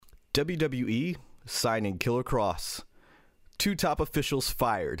WWE signing Killer Kross. Two top officials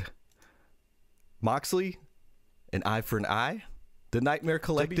fired. Moxley, an eye for an eye. The Nightmare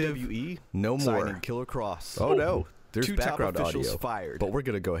Collective, WWE, no more. Signing Killer Kross. Oh no, there's two background top officials audio, fired. But we're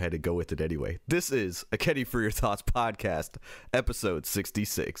gonna go ahead and go with it anyway. This is a Kenny for Your Thoughts podcast, episode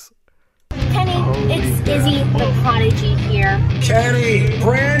 66. Kenny, it's Izzy the Prodigy here. Kenny,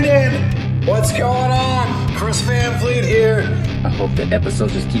 Brandon, what's going on? Chris Van Fleet here. I hope the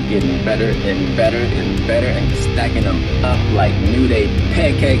episodes just keep getting better and better and better and stacking them up like New Day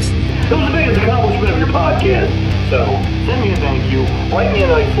pancakes. This is the biggest accomplishment of your podcast. So send me a thank you, write me a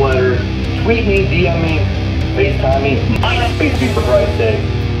nice letter, tweet me, DM me, FaceTime me, MySpace me for Christ's sake.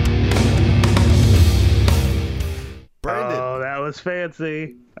 Brandon. Oh, that was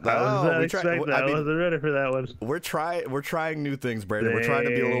fancy. I wasn't ready for that one. We're trying new things, Brandon. We're trying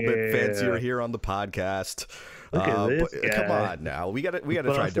to be a little bit fancier here on the podcast. Look at this guy. Come on now, we gotta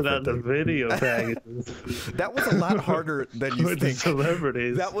try different things. The video packages. That was a lot harder than you think.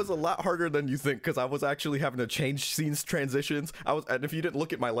 Celebrities. That was a lot harder than you think because I was actually having to change scenes transitions. And if you didn't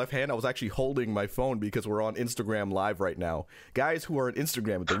look at my left hand, I was actually holding my phone because we're on Instagram Live right now. Guys who are on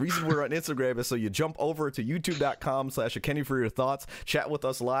Instagram, the reason we're on Instagram is so you jump over to youtube.com/akennyforyourthoughts, chat with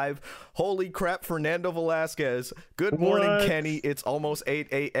us live. Holy crap, Fernando Velasquez. Good morning, Kenny. It's almost 8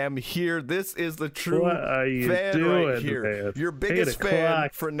 a.m. here. This is the true fan right here. Man. Your biggest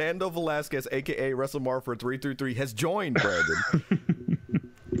fan, Fernando Velasquez, aka WrestleMarfer333, has joined Brandon.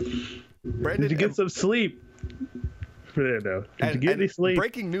 Brandon, did you get some sleep? Fernando, did you get any sleep?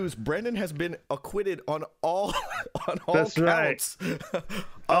 Breaking news: Brandon has been acquitted on all That's counts. Right.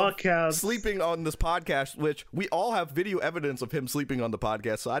 All counts. Sleeping on this podcast, which we all have video evidence of him sleeping on the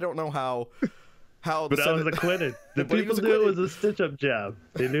podcast. So I don't know how. But I was acquitted. The people knew it was a stitch-up job.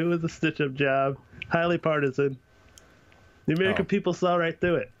 They knew it was a stitch-up job. Highly partisan. The American people saw right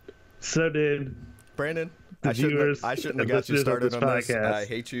through it. So did Brandon. I shouldn't have got you started on this. I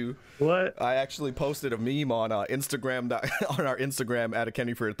hate you. What? I actually posted a meme on Instagram on our Instagram at a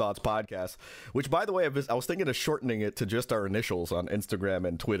Kenny for Your Thoughts podcast, which, by the way, I was thinking of shortening it to just our initials on Instagram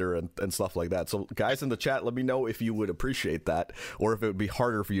and Twitter and stuff like that. So, guys in the chat, let me know if you would appreciate that or if it would be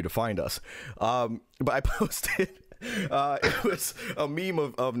harder for you to find us. But I posted. It was a meme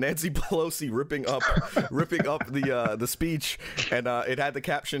of Nancy Pelosi ripping up the speech, and it had the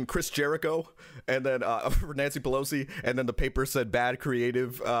caption Chris Jericho, and then for Nancy Pelosi, and then the paper said bad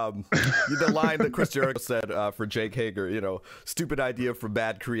creative. The line that Chris Jericho said for Jake Hager, stupid idea for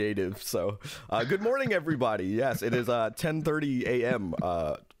bad creative. So good morning, everybody. Yes, it is 10:30 a.m.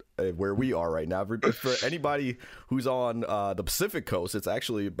 Where we are right now. For anybody who's on the Pacific Coast, it's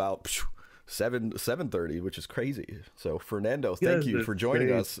actually about 7:30, which is crazy. So Fernando, thank you for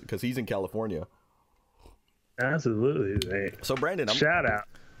joining us because he's in California. Absolutely, mate. So Brandon, shout out.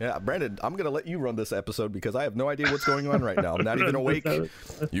 Yeah, Brandon, I'm gonna let you run this episode because I have no idea what's going on right now. I'm not even awake.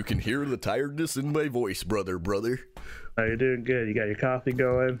 You can hear the tiredness in my voice, brother. Oh, you're doing good. You got your coffee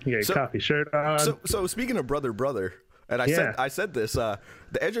going. You got your coffee shirt on. So speaking of brother. And I said this. The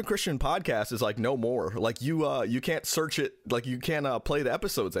Edge and Christian podcast is like no more. Like you can't search it. Like you can't play the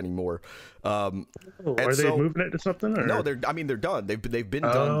episodes anymore. Are they moving it to something? Or? No, they're done. They've been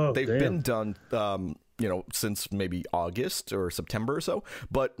done. They've been done. Since maybe August or September or so.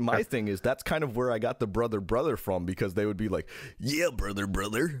 But my thing is that's kind of where I got the brother from because they would be like, yeah, brother,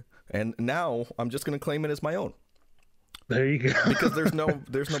 and now I'm just gonna claim it as my own. There you go. Because there's no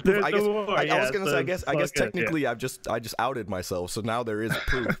proof. I was gonna say I guess technically I just outed myself, so now there is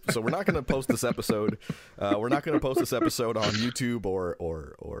proof. So we're not gonna post this episode. We're not gonna post this episode on YouTube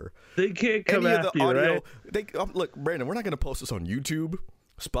or they can't come after you, audio. Right? Look, Brandon, we're not gonna post this on YouTube,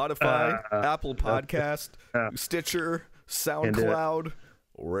 Spotify, Apple Podcast, Stitcher, SoundCloud.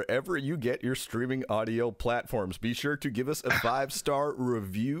 Wherever you get your streaming audio platforms. Be sure to give us a 5-star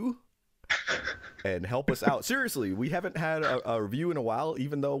review and help us out. Seriously, we haven't had a review in a while,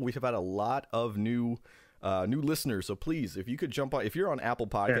 even though we have had a lot of new listeners. So please, if you could jump on, if you're on Apple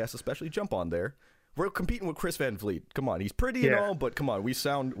Podcasts, especially jump on there. We're competing with Chris Van Fleet. Come on, he's pretty and all, but come on, we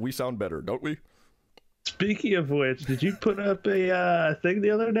sound better, don't we? Speaking of which, did you put up a thing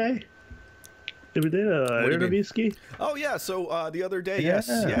the other day? We did a interview ski. Oh yeah, so the other day,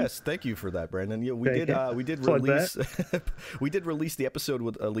 yes. Thank you for that, Brandon. Yeah, we did release we did release the episode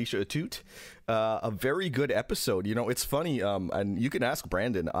with Alicia Atut. A very good episode. It's funny. And you can ask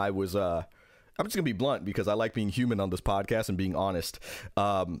Brandon. I'm just gonna be blunt because I like being human on this podcast and being honest.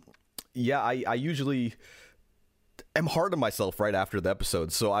 I usually am hard on myself right after the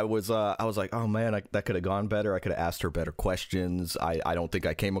episode. So I was like, oh man, that could have gone better. I could have asked her better questions. I don't think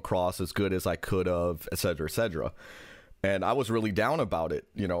I came across as good as I could have, et cetera, et cetera. and I was really down about it.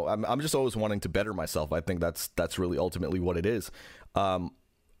 You know, I'm just always wanting to better myself. I think that's really ultimately what it is.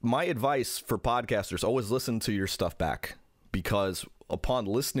 My advice for podcasters: always listen to your stuff back, because upon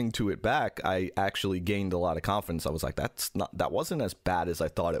listening to it back, I actually gained a lot of confidence. I was like, that wasn't as bad as I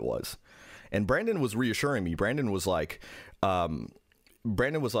thought it was. And Brandon was reassuring me. Brandon was like, wow,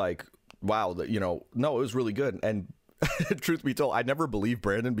 you know, no, it was really good. And truth be told, I never believed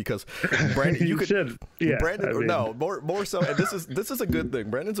Brandon, because Brandon, you could, yeah, Brandon, I mean, no, more so. And this is a good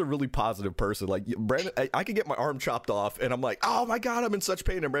thing. Brandon's a really positive person. Like Brandon, I could get my arm chopped off, and I'm like, oh my god, I'm in such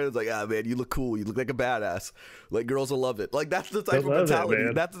pain. And Brandon's like, ah, man, you look cool. You look like a badass. Like girls will love it. Like that's the type of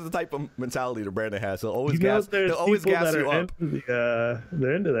mentality. That's the type of mentality that Brandon has. He'll always gas you up.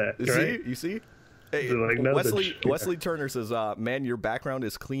 They're into that. Right? You see. Hey, like, Wesley Turner says, man, your background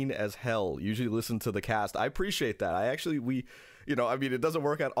is clean as hell. Usually listen to the cast. I appreciate that. You know, I mean, it doesn't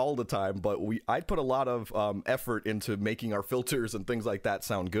work out all the time, but I put a lot of effort into making our filters and things like that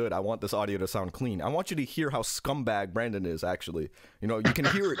sound good. I want this audio to sound clean. I want you to hear how scumbag Brandon is, actually. You know, you can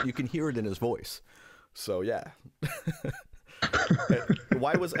hear it. You can hear it in his voice. So, yeah.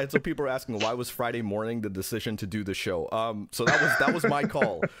 And so people are asking, why was Friday morning the decision to do the show? So that was my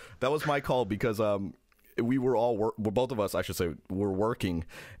call. That was my call, because we were both of us, I should say, were working,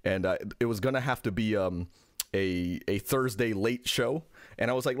 and it was gonna have to be a Thursday late show, and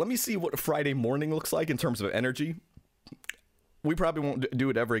I was like, let me see what a Friday morning looks like in terms of energy. We probably won't do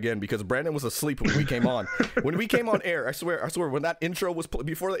it ever again, because Brandon was asleep when we came on. When we came on air, I swear, when that intro was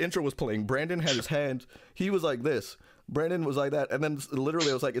before the intro was playing, Brandon had his hand. He was like this. Brandon was like that, and then literally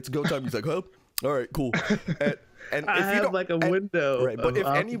I was like, "It's go time." He's like, "Huh? All right, cool." And I have like a window. Right, but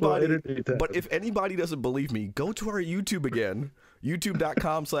if anybody doesn't believe me, go to our YouTube again.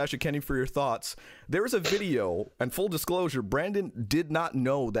 YouTube.com/AKennyForYourThoughts. There is a video, and full disclosure, Brandon did not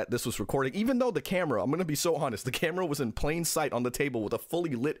know that this was recording, even though the camera, I'm going to be so honest, the camera was in plain sight on the table with a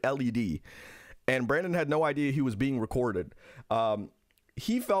fully lit LED, and Brandon had no idea he was being recorded.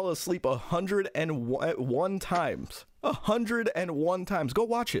 He fell asleep 101 times. 101 times. Go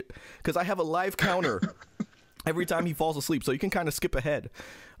watch it, because I have a live counter every time he falls asleep, so you can kind of skip ahead.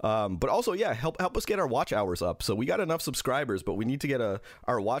 But also, yeah, help us get our watch hours up. So we got enough subscribers, but we need to get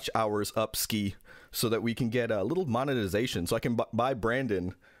our watch hours up, Ski, so that we can get a little monetization, so I can buy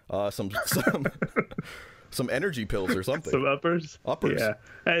Brandon some energy pills or something. Some uppers. Yeah.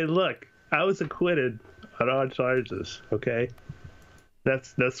 Hey, look, I was acquitted on all charges. Okay.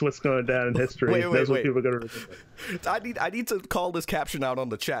 That's what's going down in history. Wait. What people are going to remember. I need to call this caption out on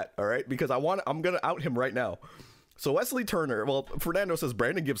the chat, all right? Because I'm going to out him right now. So Wesley Turner, well, Fernando says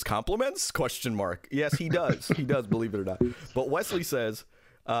Brandon gives compliments? ? Yes, he does. He does, believe it or not. But Wesley says,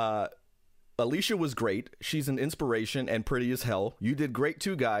 Alicia was great. She's an inspiration and pretty as hell. You did great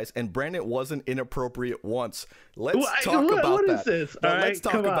too, guys. And Brandon wasn't inappropriate once. Let's talk about that. What is this? Let's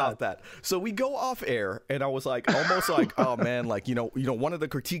talk about that. So we go off air, and I was like, almost like, oh man, like, you know, one of the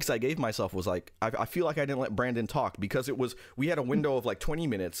critiques I gave myself was like, I feel like I didn't let Brandon talk, because we had a window of like 20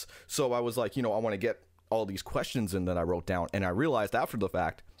 minutes. So I was like, you know, I want to get all these questions in that I wrote down. And I realized after the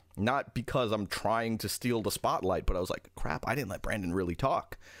fact, not because I'm trying to steal the spotlight, but I was like, crap, I didn't let Brandon really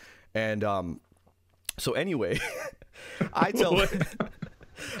talk. And so anyway, I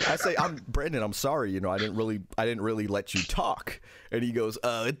say, Brandon, I'm sorry, you know, I didn't really let you talk. And he goes,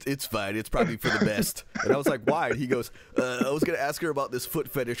 it's fine, it's probably for the best. And I was like, why? And he goes, I was gonna ask her about this foot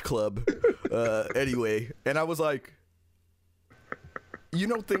fetish club anyway. And I was like, you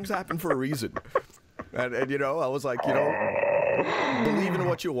know, things happen for a reason. And you know, I was like, you know, believe in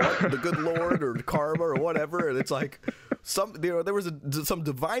what you want, the good Lord or karma or whatever. And it's like, there was some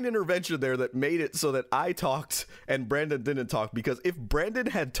divine intervention there that made it so that I talked and Brandon didn't talk, because if Brandon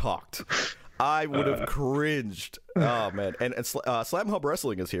had talked, I would have cringed. Oh man. And Slam Hub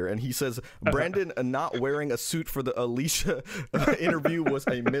Wrestling is here, and he says Brandon not wearing a suit for the Alicia interview was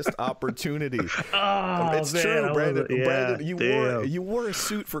a missed opportunity. It's man, true, Brandon. Brandon, you wore a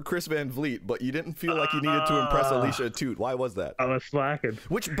suit for Chris Van Vliet, but you didn't feel like you needed to impress Alicia Atout. Why was that? I was slacking.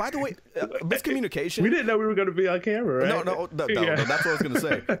 Which, by the way, miscommunication. We didn't know we were going to be on camera, right? No, that's what I was going to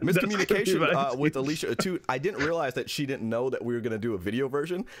say. Miscommunication with Alicia Atout. I didn't realize that she didn't know that we were going to do a video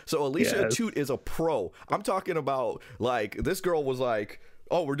version. So Alicia Atout is a pro. I'm talking about, like, this girl was like,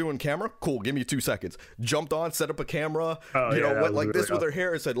 Oh, we're doing camera? Cool, give me 2 seconds. Jumped on, set up a camera, went like this with her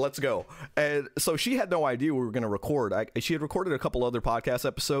hair and said, let's go. And so she had no idea we were going to record. She had recorded a couple other podcast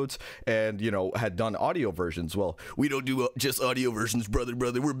episodes and, had done audio versions. Well, we don't do just audio versions, brother.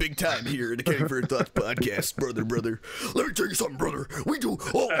 We're big time here at the Kenny for Your Thoughts podcast, brother. Let me tell you something, brother. We do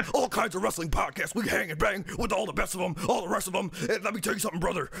all kinds of wrestling podcasts. We hang and bang with all the best of them, all the rest of them. And let me tell you something,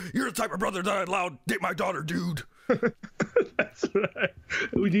 brother. You're the type of brother that I'd allow date my daughter, dude. That's right.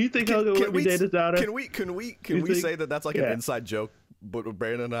 Do you think Hogan would be date his daughter? Can we say that that's like an inside joke, but with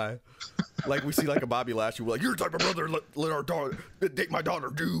Brandon and I, like we see like a Bobby Lashley, we're like, you're the type of brother let our daughter date my daughter,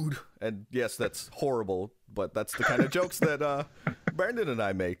 dude. And yes, that's horrible, but that's the kind of jokes that Brandon and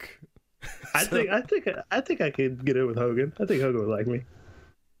I make. I think I could get in with Hogan. I think Hogan would like me.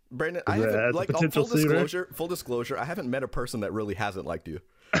 Brandon, I haven't, like, full disclosure, I haven't met a person that really hasn't liked you.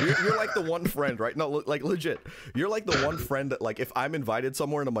 You're like the one friend, right? No, like legit. You're like the one friend that, like, if I'm invited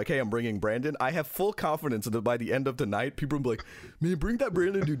somewhere and I'm like, hey, I'm bringing Brandon, I have full confidence that by the end of the night, people will be like, man, bring that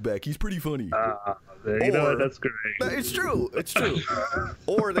Brandon dude back. He's pretty funny. You know what? That's great. It's true.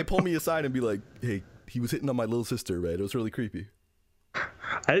 Or they pull me aside and be like, hey, he was hitting on my little sister, right? It was really creepy.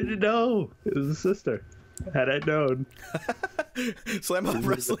 I didn't know. It was a sister. Had I known. Slam Up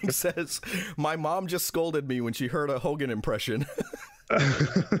Wrestling says, my mom just scolded me when she heard a Hogan impression.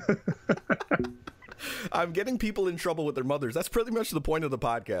 I'm getting people in trouble with their mothers. That's pretty much the point of the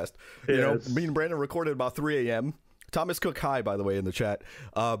podcast. Yes. Me and Brandon recorded about 3 a.m. Thomas Cook, hi, by the way, in the chat.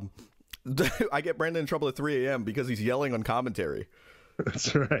 I get Brandon in trouble at 3 a.m. because he's yelling on commentary.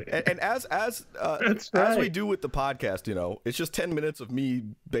 That's right. And as we do with the podcast, it's just 10 minutes of me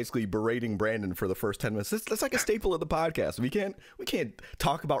basically berating Brandon for the first 10 minutes. That's like a staple of the podcast. We can't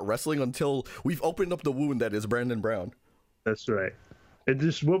talk about wrestling until we've opened up the wound that is Brandon Brown. That's right. And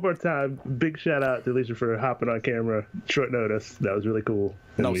just one more time, big shout out to Alicia for hopping on camera short notice. That was really cool.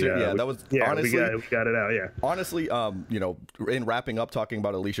 Honestly, we got it out. Yeah. Honestly, in wrapping up talking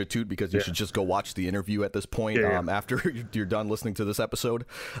about Alicia Toot, because you should just go watch the interview at this point after you're done listening to this episode.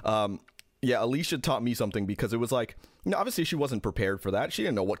 Alicia taught me something, because it was like, obviously she wasn't prepared for that. She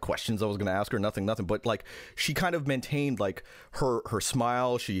didn't know what questions I was going to ask her, nothing. But like, she kind of maintained like her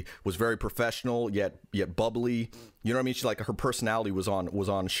smile. She was very professional, yet bubbly. You know what I mean? She, like, her personality was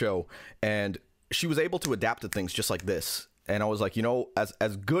on show, and she was able to adapt to things just like this. And I was like,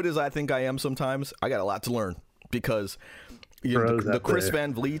 as good as I think I am sometimes, I got a lot to learn, because the Chris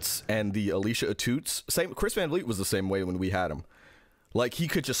Van Vliets and the Alicia Toots, Chris Van Vliet was the same way when we had him. Like, he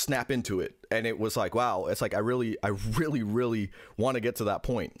could just snap into it, and it was like, wow, it's like I really want to get to that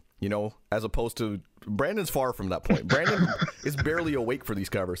point, as opposed to Brandon's far from that point. Brandon is barely awake for these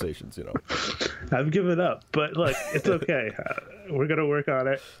conversations, I've given up, but look, it's okay. We're gonna work on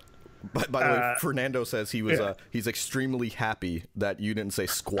it. By the way, Fernando says he was he's extremely happy that you didn't say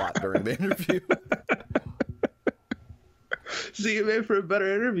squat during the interview. See, it made for a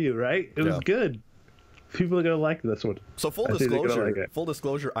better interview, right? It was good. People are gonna like this one. So full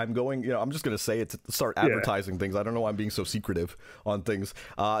disclosure, I'm going. I'm just gonna say it to start advertising things. I don't know why I'm being so secretive on things.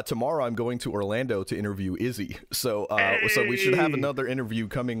 Tomorrow I'm going to Orlando to interview Izzy. So so we should have another interview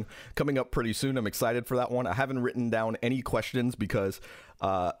coming up pretty soon. I'm excited for that one. I haven't written down any questions because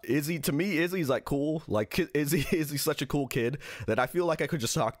Izzy's like cool. Like, Izzy's such a cool kid that I feel like I could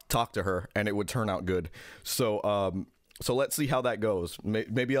just talk to her and it would turn out good. So so let's see how that goes.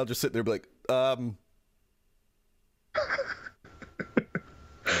 Maybe I'll just sit there and be like,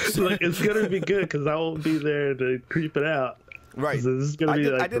 it's gonna be good because I won't be there to creep it out. Right. So this is gonna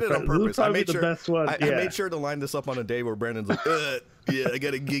I did it on purpose. I made sure the best one. I made sure to line this up on a day where Brandon's like, I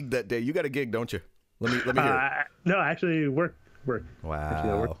got a gig that day. You got a gig, don't you? Let me hear it. No, actually, work.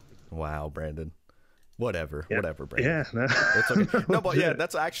 Wow. Wow, Brandon. Whatever, Brandon. Yeah, no. It's okay. No, but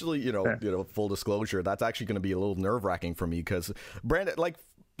that's actually, full disclosure, that's actually going to be a little nerve-wracking for me, because Brandon, like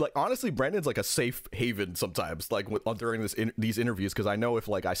honestly, Brandon's like a safe haven sometimes, like during these interviews, because I know if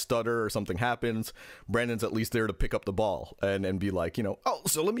like I stutter or something happens, Brandon's at least there to pick up the ball and be like, oh,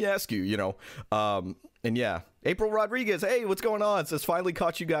 so let me ask you, and yeah, April Rodriguez, hey, what's going on? Says finally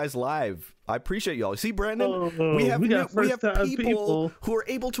caught you guys live. I appreciate y'all. See, Brandon, we have people who are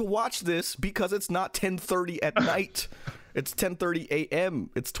able to watch this because it's not 10:30 at night. It's 10:30 a.m.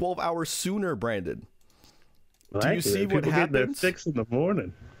 It's 12 hours sooner, Brandon. Well, do you see what happens? 6 in the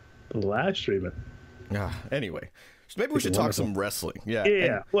morning. The live streaming. Anyway, so maybe we should talk some wrestling. Yeah.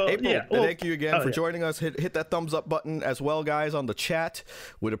 April, thank you again for joining us. Hit that thumbs up button as well, guys, on the chat.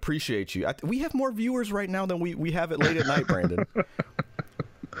 Would appreciate you. We have more viewers right now than we have it late at night, Brandon.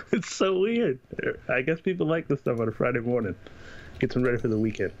 It's so weird. I guess people like this stuff on a Friday morning. Gets them ready for the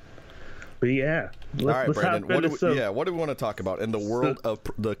weekend. But yeah, All right, Brandon. What do we want to talk about in the world of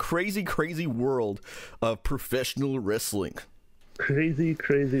the crazy world of professional wrestling? Crazy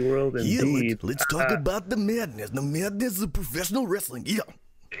world indeed. Let's talk about the madness of professional wrestling.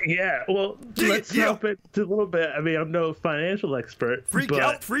 Yeah, well, let's jump into a little bit. I mean, I'm no financial expert. Freak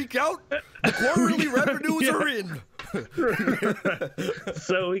out! The quarterly revenues are in.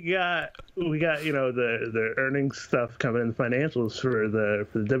 So we got the earnings stuff coming in, financials for the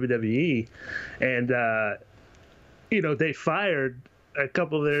WWE, and they fired a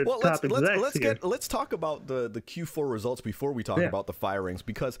couple of their top execs. Let's talk about the Q4 results before we talk about the firings,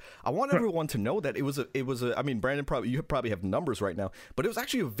 because I want everyone to know that it was a I mean, Brandon, you probably have numbers right now, but it was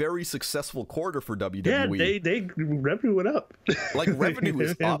actually a very successful quarter for WWE. Yeah, they revenue went up. Like, revenue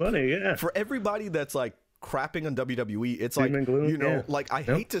is up. Money, For everybody that's like crapping on WWE, it's like, like, I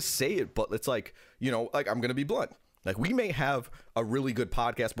hate to say it, but it's like, like, I'm gonna be blunt. Like, we may have a really good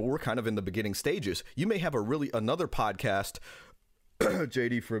podcast, but we're kind of in the beginning stages. You may have another podcast,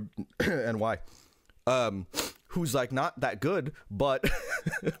 JD from NY, who's like not that good, but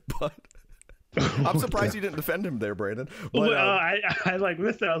I'm surprised you didn't defend him there, Brandon. But, I like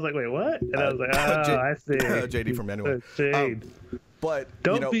missed it. I was like, wait, what? And I was like, I see. JD from NY. But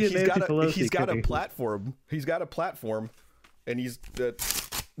don't be he's got a platform. He's got a platform, and he's.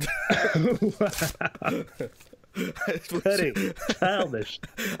 Childish.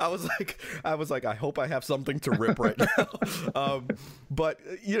 I was like, I hope I have something to rip right now. But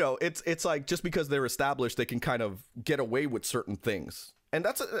it's like, just because they're established, they can kind of get away with certain things. And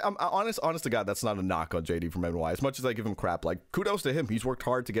that's I'm honest to God, that's not a knock on JD from NY. As much as I give him crap, like, kudos to him. He's worked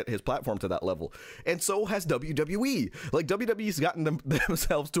hard to get his platform to that level, and so has WWE. Like, WWE's gotten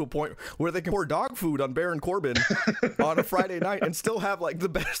themselves to a point where they can pour dog food on Baron Corbin on a Friday night and still have like the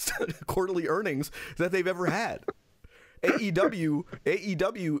best quarterly earnings that they've ever had. AEW,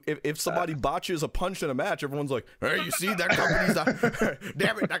 if somebody botches a punch in a match, everyone's like, hey, you see, that company's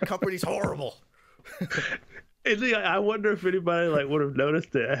damn it, that company's horrible. And I wonder if anybody like would have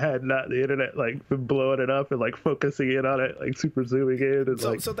noticed it had not the internet like been blowing it up and like focusing in on it, like super zooming in and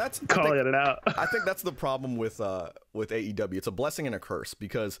so that's calling it out. I think that's the problem with AEW. It's a blessing and a curse,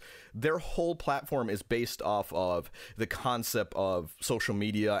 because their whole platform is based off of the concept of social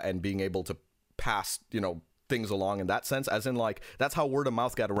media and being able to pass, things along in that sense, as in, like, that's how word of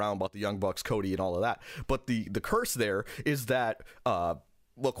mouth got around about the Young Bucks, Cody, and all of that. But the curse there is that, well,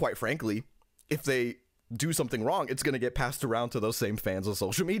 quite frankly, if they do something wrong, it's going to get passed around to those same fans on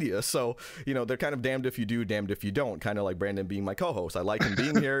social media. So, they're kind of damned if you do, damned if you don't. Kind of like Brandon being my co-host. I like him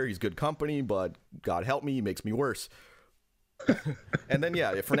being here. He's good company, but God help me, he makes me worse. And then,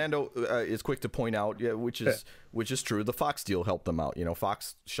 Fernando is quick to point out, which is true. The Fox deal helped them out.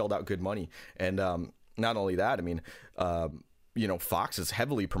 Fox shelled out good money. And not only that, I mean, Fox is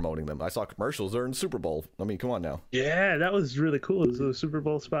heavily promoting them. I saw commercials. They're in Super Bowl. I mean, come on now. Yeah, that was really cool. It was the Super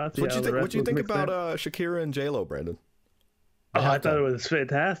Bowl spots. What do you think about Shakira and J-Lo, Brandon? I thought it was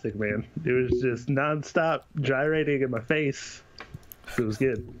fantastic, man. It was just nonstop gyrating in my face. It was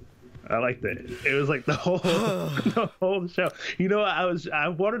good. I liked it. It was like the whole show. I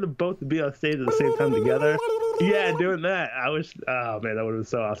wanted them both to be on stage at the same time together. Yeah, doing that. Oh man, that would have been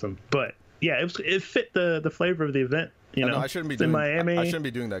so awesome. But yeah, it fit the flavor of the event. No, I shouldn't be doing Miami. I shouldn't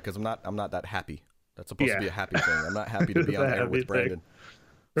be doing that because I'm not that happy. That's supposed to be a happy thing. I'm not happy to be on air with Brandon.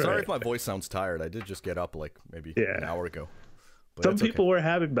 Right. Sorry if my voice sounds tired. I did just get up like maybe an hour ago. But some people were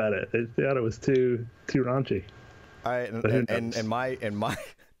happy about it. They thought it was too raunchy. And my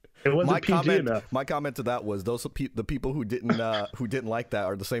it wasn't PG enough. My comment to that was the people who didn't like that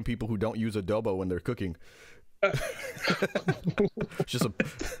are the same people who don't use adobo when they're cooking. Just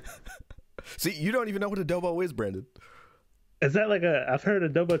see, you don't even know what adobo is, Brandon. Is that like I've heard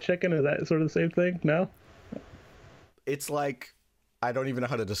adobo chicken? Is that sort of the same thing? No? It's like, I don't even know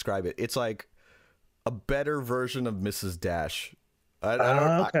how to describe it. It's like a better version of Mrs. Dash.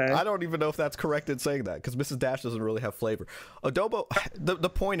 I don't even know if that's correct in saying that, because Mrs. Dash doesn't really have flavor. Adobo, the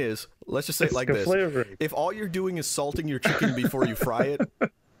point is, let's just say it like this. Flavoring. If all you're doing is salting your chicken before you fry it,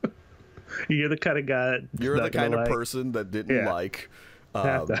 you're the kind of guy you're the kind of person that didn't like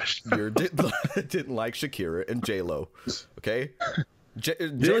didn't like Shakira and J-Lo. Okay?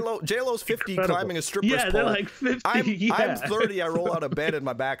 J-Lo's 50 climbing a stripper's pole. They're like 50. I'm 30. I roll out of bed and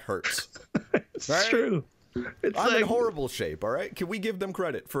my back hurts. It's true. I'm in horrible shape. All right, can we give them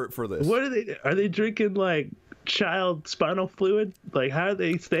credit for this? What are they drinking, like child spinal fluid? Like, how are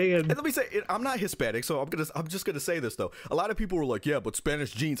they staying? And let me say, I'm not Hispanic, so I'm just gonna say this though. A lot of people were like, yeah, but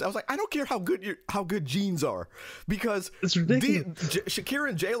Spanish genes. I was like, I don't care how good genes are, because it's ridiculous. Shakira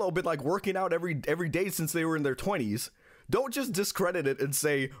and J-Lo been like working out every day since they were in their 20s. don't just discredit it and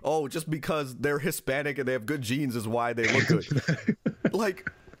say, oh, just because they're Hispanic and they have good genes is why they look good. Like,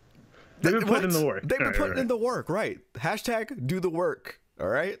 they've been putting in the work. They've been putting in the work, right? Hashtag do the work, all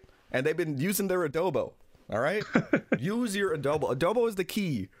right? And they've been using their adobo, all right? Use your adobo. Adobo is the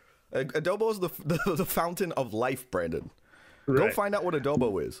key. Adobo is the fountain of life, Brandon. Go find out what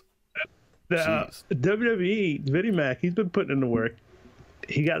adobo is. WWE, Vinnie Mac, he's been putting in the work.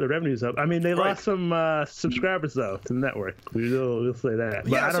 He got the revenues up. I mean, they lost some subscribers, though, to the network. We'll say that.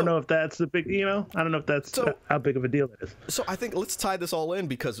 But I don't know if that's a big, I don't know if that's how big of a deal that is. So I think let's tie this all in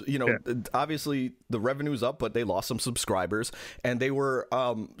because, obviously the revenue's up, but they lost some subscribers. And they were,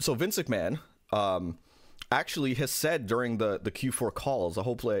 so Vince McMahon actually has said during the Q4 calls,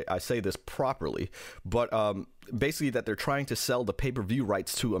 hopefully I say this properly, but basically that they're trying to sell the pay-per-view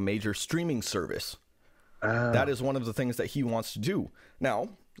rights to a major streaming service. That is one of the things that he wants to do. Now,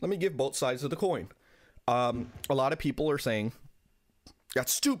 let me give both sides of the coin. A lot of people are saying,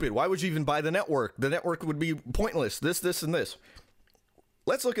 that's stupid. Why would you even buy the network? The network would be pointless. This, and this.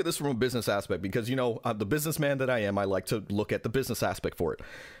 Let's look at this from a business aspect because, the businessman that I am, I like to look at the business aspect for it.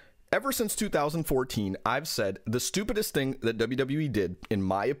 Ever since 2014, I've said the stupidest thing that WWE did, in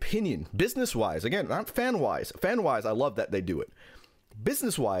my opinion, business-wise, again, not fan-wise. Fan-wise, I love that they do it.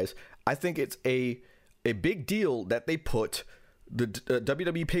 Business-wise, I think it's a big deal that they put the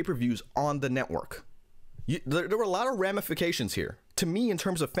WWE pay-per-views on the network. There were a lot of ramifications here. To me, in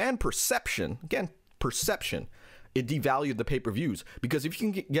terms of fan perception, again, perception, it devalued the pay-per-views. Because if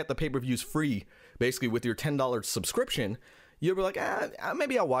you can get the pay-per-views free, basically with your $10 subscription, you'll be like,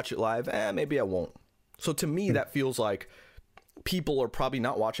 maybe I'll watch it live, maybe I won't. So to me, that feels like people are probably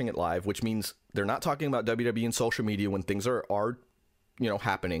not watching it live, which means they're not talking about WWE in social media when things are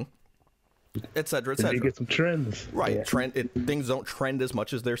happening, et cetera, et cetera. You get some trends. Right. Yeah. Things don't trend as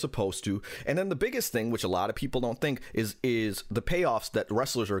much as they're supposed to. And then the biggest thing, which a lot of people don't think, is the payoffs that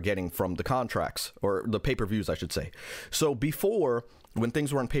wrestlers are getting from the contracts, or the pay-per-views, I should say. So before, when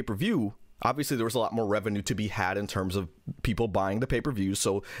things were on pay-per-view, obviously there was a lot more revenue to be had in terms of people buying the pay-per-views,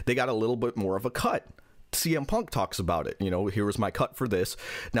 so they got a little bit more of a cut. CM Punk talks about it. Here was my cut for this.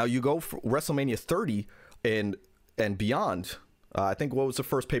 Now you go for WrestleMania 30 and beyond. I think what was the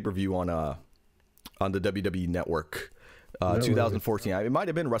first pay-per-view on the WWE Network? 2014. It might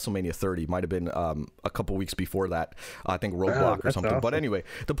have been WrestleMania 30. It might have been a couple weeks before that. I think Roadblock or something. Awesome. But anyway,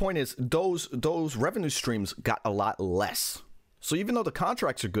 the point is those revenue streams got a lot less. So even though the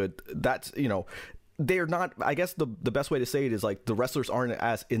contracts are good, that's, they're not, I guess the best way to say it is like the wrestlers aren't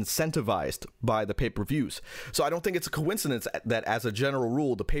as incentivized by the pay-per-views. So I don't think it's a coincidence that as a general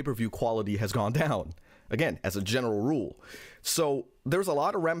rule, the pay-per-view quality has gone down. Again, as a general rule. So there's a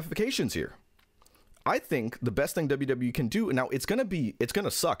lot of ramifications here. I think the best thing WWE can do, now it's going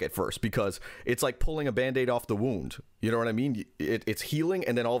to suck at first because it's like pulling a Band-Aid off the wound. You know what I mean? It's healing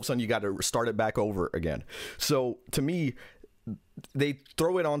and then all of a sudden you got to start it back over again. So to me, they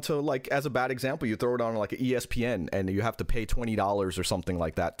throw it onto, like, as a bad example, you throw it on like an ESPN and you have to pay $20 or something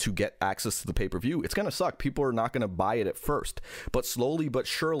like that to get access to the pay-per-view. It's going to suck. People are not going to buy it at first, but slowly but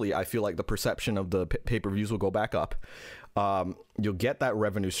surely, I feel like the perception of the pay-per-views will go back up. You'll get that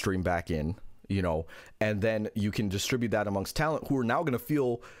revenue stream back in, and then you can distribute that amongst talent who are now going to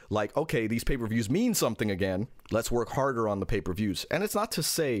feel like, okay, these pay-per-views mean something again. Let's work harder on the pay-per-views. And it's not to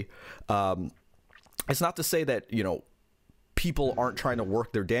say that, people aren't trying to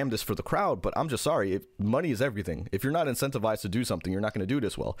work their damnedest for the crowd, but I'm just sorry. Money is everything. If you're not incentivized to do something, you're not going to do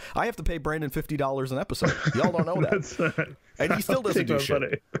this well. I have to pay Brandon $50 an episode. Y'all don't know that. That's right. And he still doesn't do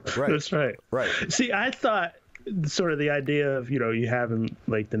shit. Right. That's right. Right. See, I thought sort of the idea of, you having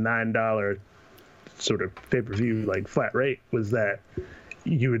like the $9 sort of pay-per-view, like flat rate, was that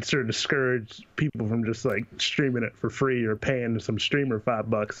you would sort of discourage people from just like streaming it for free or paying some streamer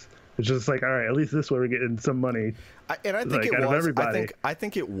 $5. It's just like, all right, at least this way we're getting some money. I think like, it was. Everybody. I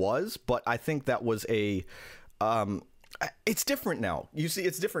think it was, but I think that was a. It's different now. You see,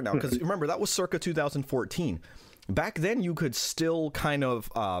 it's different now because remember that was circa 2014. Back then, you could still kind of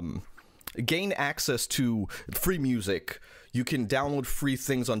gain access to free music. You can download free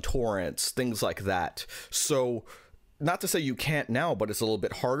things on torrents, things like that. So. Not to say you can't now, but it's a little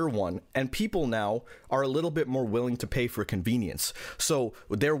bit harder one. And people now are a little bit more willing to pay for convenience. So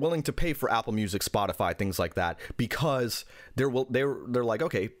they're willing to pay for Apple Music, Spotify, things like that, because they're like,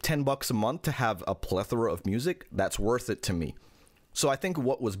 okay, $10 a month to have a plethora of music, that's worth it to me. So I think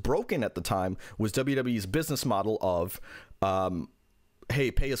what was broken at the time was WWE's business model of, hey,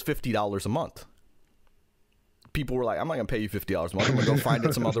 pay us $50 a month. people were like, I'm not going to pay you $50 a month. I'm going to go find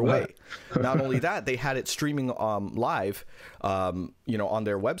it some other way. Not only that, they had it streaming live, on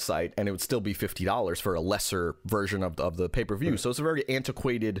their website, and it would still be $50 for a lesser version of the pay-per-view. So it's a very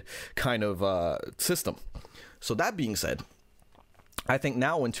antiquated kind of system. So that being said, I think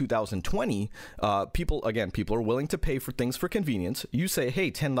now in 2020, people are willing to pay for things for convenience. You say,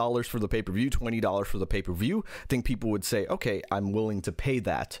 hey, $10 for the pay-per-view, $20 for the pay-per-view. I think people would say, okay, I'm willing to pay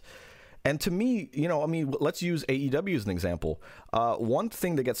that. And to me, let's use AEW as an example. One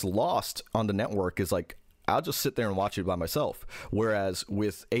thing that gets lost on the network is like, I'll just sit there and watch it by myself. Whereas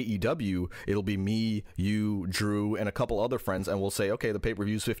with AEW, it'll be me, you, Drew, and a couple other friends, and we'll say, okay, the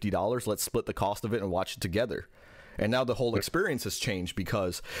pay-per-view is $50. Let's split the cost of it and watch it together. And now the whole experience has changed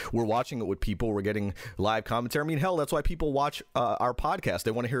because we're watching it with people. We're getting live commentary. I mean, hell, that's why people watch our podcast.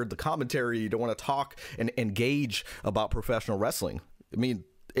 They want to hear the commentary. They want to talk and engage about professional wrestling. I mean,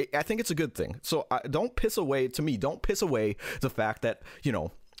 I think it's a good thing. So don't piss away the fact that,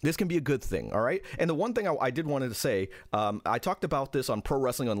 this can be a good thing, all right? And the one thing I did wanted to say, I talked about this on Pro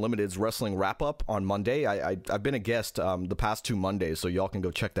Wrestling Unlimited's Wrestling Wrap-Up on Monday. I've been a guest the past 2 Mondays, so y'all can go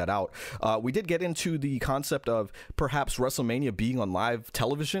check that out. We did get into the concept of perhaps WrestleMania being on live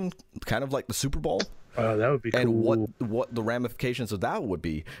television, kind of like the Super Bowl. Oh, that would be and cool. And what the ramifications of that would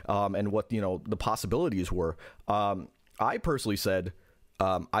be, and what, the possibilities were. I personally said,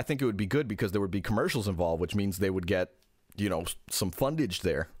 I think it would be good because there would be commercials involved, which means they would get some fundage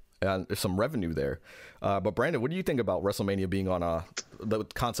there and some revenue there. But Brandon, what do you think about WrestleMania being on the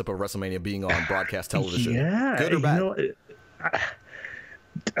concept of WrestleMania being on broadcast television? Yeah, good or bad?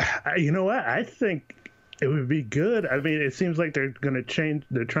 You know what? I think it would be good. I mean, it seems like they're trying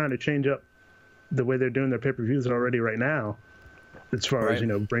to change up the way they're doing their pay-per-views already right now. As far as,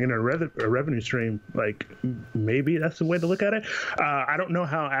 bringing in a revenue stream, like maybe that's the way to look at it. I don't know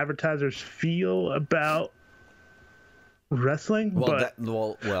how advertisers feel about wrestling, but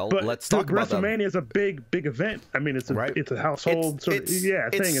let's talk about that. WrestleMania is a big event. I mean, it's a household thing.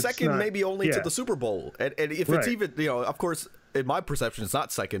 It's second, maybe only to the Super Bowl, and if it's even, of course, in my perception, it's not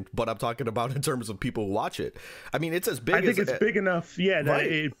second, but I'm talking about in terms of people who watch it. I mean, it's as big. I think it's big enough,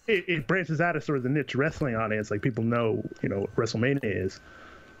 that it branches out of sort of the niche wrestling audience. Like people know, what WrestleMania is.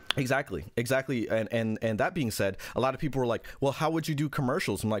 Exactly. And that being said, a lot of people were like, well, how would you do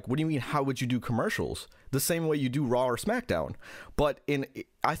commercials? I'm like, what do you mean, how would you do commercials? The same way you do Raw or SmackDown. But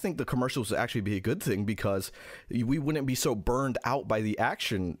I think the commercials would actually be a good thing because we wouldn't be so burned out by the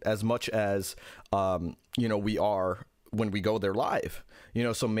action as much as, we are when we go there live.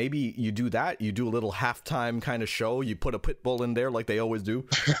 So maybe you do that. You do a little halftime kind of show. You put a Pitbull in there like they always do.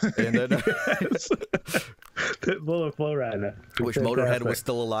 And then Pitbull or Flow Rider. Which Motorhead was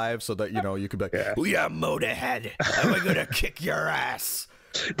still alive so that, you could be like, we are Motorhead and we're going to kick your ass.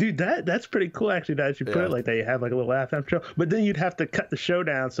 Dude, that's pretty cool actually. That you put it like they have like a little halftime show, but then you'd have to cut the show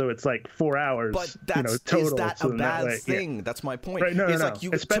down so it's like 4 hours. But that's total. Is that a bad thing? Yeah. That's my point. Right? No. Like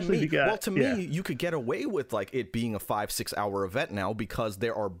Especially to me, you could get away with like it being a 5-6 hour event now because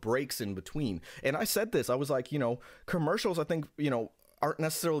there are breaks in between. And I said this. I was like, commercials. I think aren't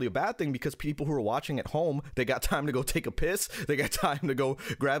necessarily a bad thing because people who are watching at home, they got time to go take a piss, they got time to go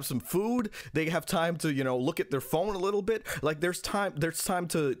grab some food, they have time to look at their phone a little bit. Like there's time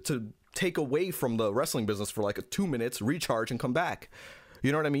to take away from the wrestling business for like 2 minutes, recharge, and come back.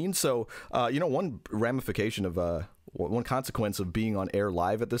 You know what I mean? So one ramification of one consequence of being on air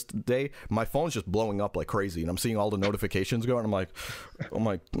live at this day, my phone's just blowing up like crazy, and I'm seeing all the notifications go, and I'm like,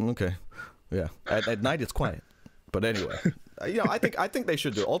 okay, yeah. At night it's quiet, but anyway. I think they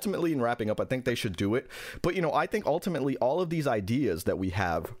should do it. Ultimately, in wrapping up, I think they should do it. But, I think ultimately all of these ideas that we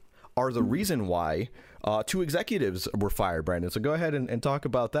have are the reason why 2 executives were fired, Brandon. So go ahead and talk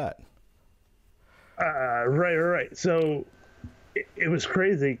about that. Right. So it was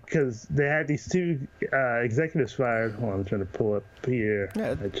crazy because they had these 2 executives fired. Hold on, I'm trying to pull up here.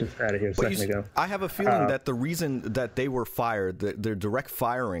 Yeah. I just had it here a second ago. I have a feeling that the reason that they were fired, their direct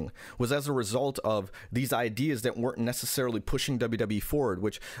firing, was as a result of these ideas that weren't necessarily pushing WWE forward,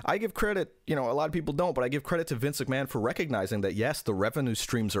 which I give credit, a lot of people don't, but I give credit to Vince McMahon for recognizing that, yes, the revenue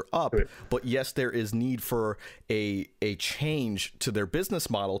streams are up, but yes, there is need for a change to their business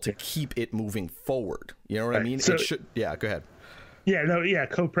model to keep it moving forward. You know what I mean? So, go ahead.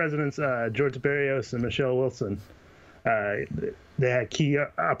 Co-presidents George Barrios and Michelle Wilson, they had key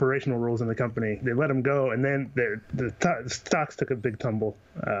operational roles in the company. They let them go, and then the stocks took a big tumble.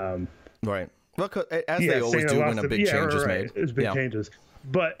 Right. Well, as they always do when a big change is made. It was big changes.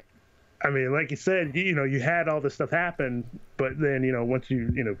 But, I mean, like you said, you had all this stuff happen, but then, once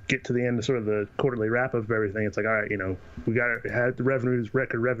you, get to the end of sort of the quarterly wrap-up of everything, it's like, all right, we had the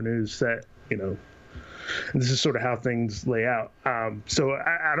record revenues set, this is sort of how things lay out. So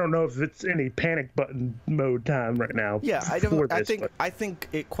I don't know if it's any panic button mode time right now. Yeah, I think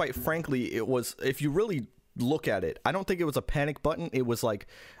it, quite frankly, it was, if you really look at it, I don't think it was a panic button. It was like,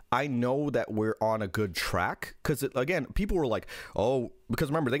 I know that we're on a good track, because again, people were like, oh, because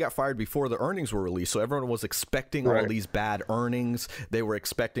remember, they got fired before the earnings were released, so everyone was expecting all these bad earnings. They were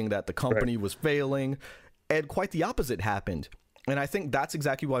expecting that the company was failing, and quite the opposite happened. And I think that's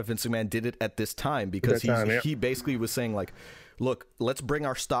exactly why Vince McMahon did it at this time, because he basically was saying, like, look, let's bring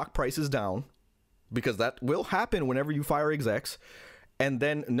our stock prices down, because that will happen whenever you fire execs. And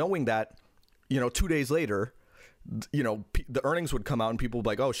then knowing that, 2 days later, the earnings would come out and people would be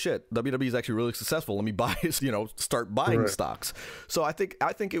like, oh shit, WWE is actually really successful. Let me buy, start buying stocks. So I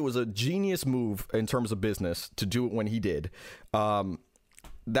think it was a genius move in terms of business to do it when he did.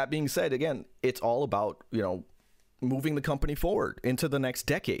 That being said, again, it's all about, moving the company forward into the next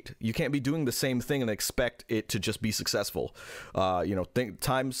decade. You can't be doing the same thing and expect it to just be successful.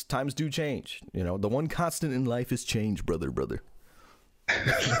 Times do change. The one constant in life is change, brother.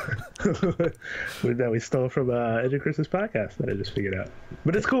 That we stole from Edge and Chris's podcast that I just figured out.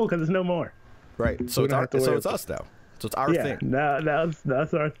 But it's cool because there's no more. Right. So it's us now. So it's our thing. Now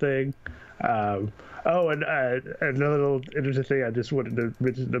that's our thing. And another little interesting thing I just wanted to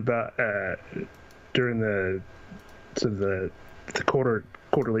mention about during the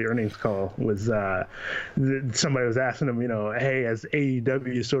quarterly earnings call was somebody was asking him, hey, has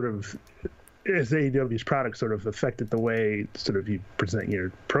AEW's product sort of affected the way sort of you present your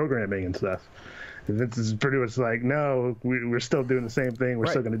programming and stuff? And Vince is pretty much like, no, we're still doing the same thing. We're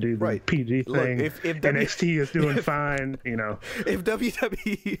still going to do the PG thing. Look, if NXT is doing fine, If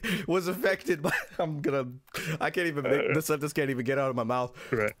WWE was affected by, I can't even make this sentence can't even get out of my mouth.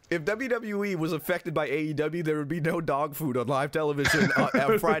 Right. If WWE was affected by AEW, there would be no dog food on live television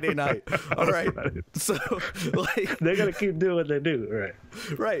on Friday night. All right. So they're going to keep doing what they do. Right.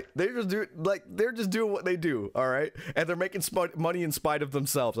 Right. They're just doing what they do. All right. And they're making money in spite of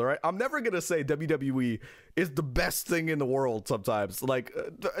themselves. All right. I'm never going to say WWE is the best thing in the world sometimes. To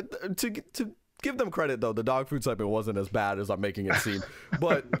give them credit, though, the dog food segment wasn't as bad as I'm making it seem.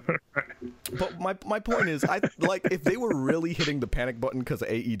 But my point is, if they were really hitting the panic button because of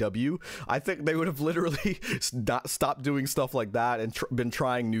AEW, I think they would have literally stopped doing stuff like that and been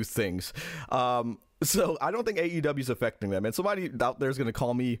trying new things. So I don't think AEW is affecting them. And somebody out there is going to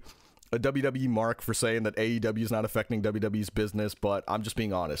call me a WWE mark for saying that AEW is not affecting WWE's business, but I'm just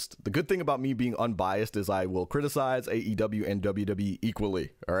being honest. The good thing about me being unbiased is I will criticize AEW and WWE equally.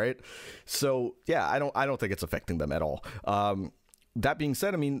 All right. So yeah, I don't think it's affecting them at all. That being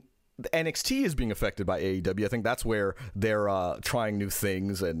said, I mean, the NXT is being affected by AEW. I think that's where they're trying new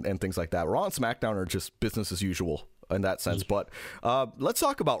things and things like that. Raw and SmackDown are just business as usual in that sense. But let's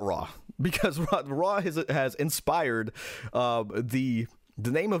talk about Raw, because Raw has inspired the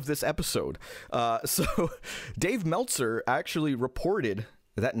name of this episode. So Dave Meltzer actually reported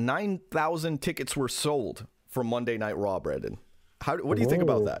that 9,000 tickets were sold for Monday Night Raw, Brandon. What do you think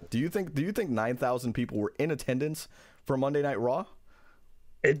about that? Do you think 9,000 people were in attendance for Monday Night Raw?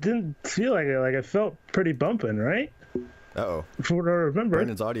 It didn't feel like it. Like, it felt pretty bumping, right? Uh-oh. From what I remember.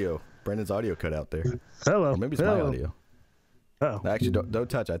 Brandon's audio cut out there. Hello. Or maybe it's my audio. Oh. Actually, don't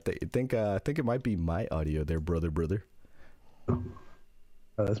touch. I think it might be my audio there, brother.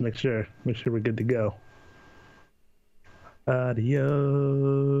 Let's make sure we're good to go.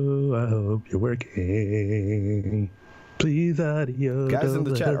 Audio, I hope you're working. Please, audio. Guys in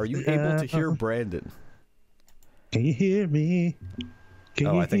the chat, are you able to hear Brandon? Can you hear me?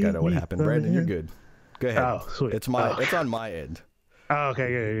 I think I know what happened. Brandon, you're good. Go ahead. Oh, sweet. It's on my end. Oh, okay,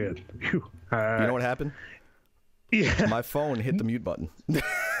 good. You know what happened? Yeah. My phone hit the mute button.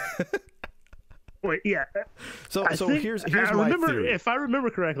 Wait, yeah. So here's my theory. If I remember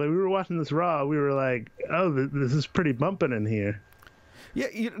correctly, we were watching this Raw. We were like, "Oh, this is pretty bumping in here."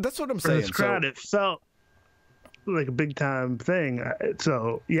 Yeah, that's what I'm saying. For this crowd, it felt like a big time thing.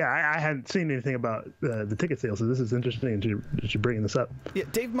 So yeah, I hadn't seen anything about the ticket sales. So this is interesting that you're bringing this up. Yeah,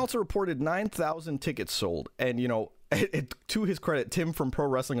 Dave Meltzer reported 9,000 tickets sold, and to his credit, Tim from Pro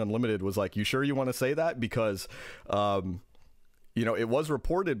Wrestling Unlimited was like, "You sure you want to say that?" Because it was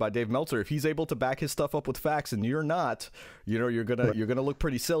reported by Dave Meltzer, if he's able to back his stuff up with facts and you're not, you're gonna look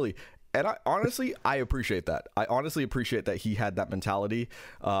pretty silly. And I appreciate that. I honestly appreciate that he had that mentality,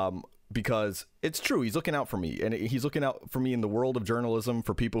 because it's true. He's looking out for me, and he's looking out for me in the world of journalism,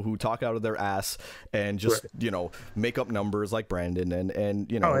 for people who talk out of their ass and just make up numbers like Brandon and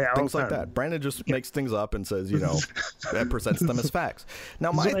things like that. Brandon just makes things up and says and presents them as facts.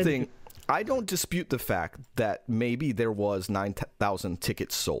 Now my thing. I don't dispute the fact that maybe there was 9,000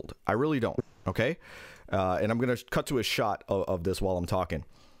 tickets sold. I really don't. Okay, and I'm gonna cut to a shot of this while I'm talking.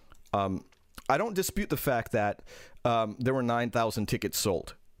 I don't dispute the fact that there were 9,000 tickets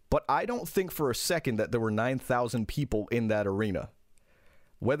sold, but I don't think for a second that there were 9,000 people in that arena.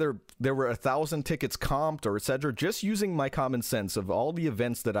 Whether there were 1,000 tickets comped or etc., just using my common sense of all the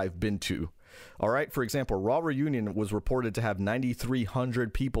events that I've been to. All right, for example, Raw Reunion was reported to have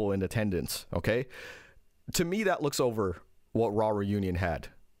 9,300 people in attendance. Okay, to me that looks over what Raw Reunion had.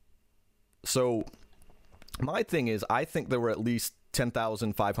 So my thing is, I think there were at least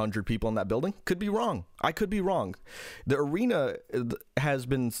 10,500 people in that building. Could be wrong. I could be wrong. The arena has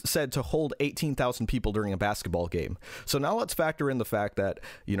been said to hold 18,000 people during a basketball game. So now let's factor in the fact that,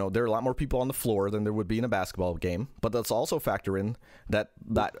 you know, there are a lot more people on the floor than there would be in a basketball game. But let's also factor in that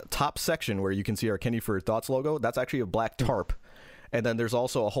top section where you can see our Kenny for Your Thoughts logo. That's actually a black tarp. And then there's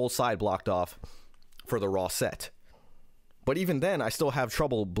also a whole side blocked off for the Raw set. But even then, I still have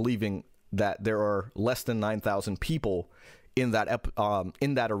trouble believing that there are less than 9,000 people in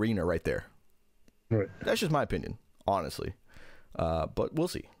that arena right there. Right. That's just my opinion, honestly. But we'll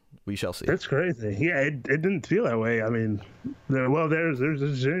see. We shall see. That's crazy. Yeah, it didn't feel that way. I mean, there's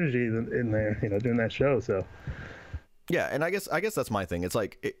this energy in there, you know, during that show. So. Yeah, and I guess that's my thing. It's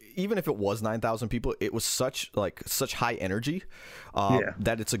like even if it was 9,000 people, it was such high energy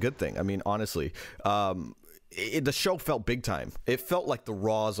that it's a good thing. I mean, honestly. The show felt big time. It felt like the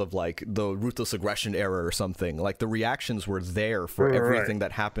Raws of like the Ruthless Aggression era or something. Like the reactions were there for everything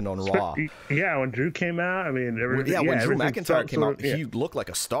that happened on Raw. Yeah, when Drew came out, I mean, when Drew McIntyre came out, he looked like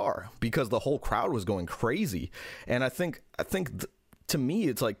a star because the whole crowd was going crazy. And I think to me,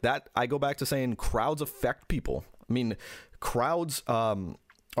 it's like that. I go back to saying crowds affect people. I mean, crowds are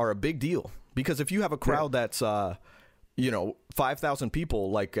a big deal because if you have a crowd that's 5,000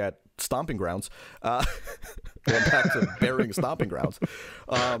 people, like at Stomping Grounds, going back to burying Stomping Grounds,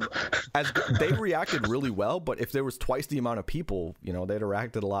 as they reacted really well, but if there was twice the amount of people, you know, they'd have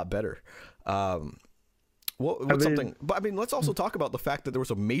reacted a lot better. Let's also talk about the fact that there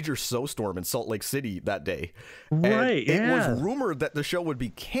was a major snowstorm in Salt Lake City that day. Right, It was rumored that the show would be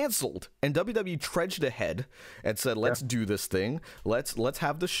canceled, and WWE trudged ahead and said, let's do this thing. Let's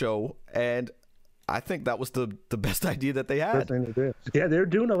have the show, and I think that was the best idea that they had. Yeah, they were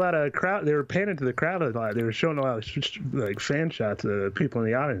doing a lot of crowd. They were panning to the crowd a lot. They were showing a lot of like fan shots of people in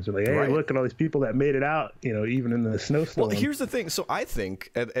the audience. They're like, hey, look at all these people that made it out, you know, even in the snowstorm. Well, here's the thing. So I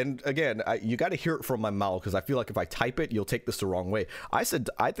think, and again, you got to hear it from my mouth because I feel like if I type it, you'll take this the wrong way. I said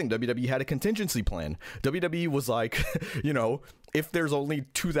I think WWE had a contingency plan. WWE was like, you know, if there's only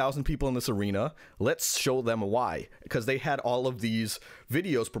 2,000 people in this arena, let's show them why. Because they had all of these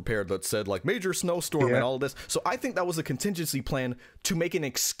videos prepared that said like major snowstorm and all of this. So I think that was a contingency plan to make an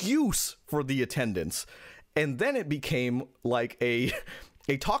excuse for the attendance. And then it became like a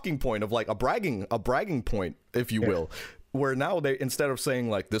talking point of like a bragging point, if you will. Where now they, instead of saying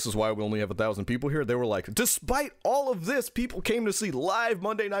like, this is why we only have 1,000 people here, they were like, despite all of this, people came to see live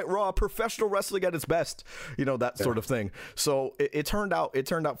Monday Night Raw, professional wrestling at its best, you know, that sort of thing. So it turned out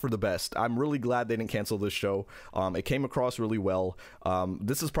for the best. I'm really glad they didn't cancel this show. It came across really well.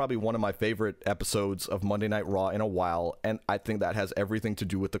 This is probably one of my favorite episodes of Monday Night Raw in a while, and I think that has everything to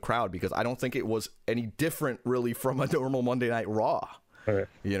do with the crowd because I don't think it was any different really from a normal Monday Night Raw. Right.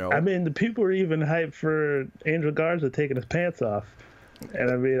 You know, I mean, the people were even hyped for Angel Garza taking his pants off, and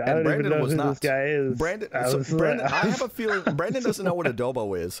I mean, I don't even know who this guy is. Brandon, I have a feeling Brandon doesn't know what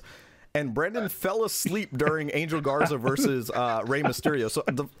adobo is, and Brandon fell asleep during Angel Garza versus Rey Mysterio. So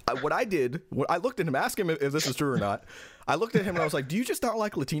what I did, I looked at him, asked him if this is true or not. I looked at him and I was like, "Do you just not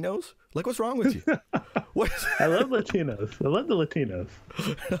like Latinos? Like, what's wrong with you?" I love Latinos. I love the Latinos.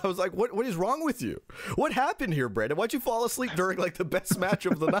 I was like, "What is wrong with you? What happened here, Brandon? Why'd you fall asleep during like the best match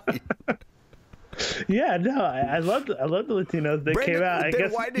of the night?" Yeah, no, I love the Latinos. They came out. I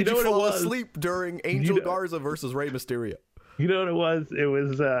guess. Why did you fall asleep during Angel Garza versus Rey Mysterio? You know what it was? It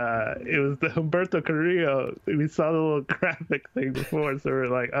was the Humberto Carrillo. We saw the little graphic thing before, so we're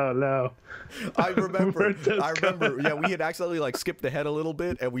like, oh no. I remember. Yeah, we had accidentally like skipped ahead a little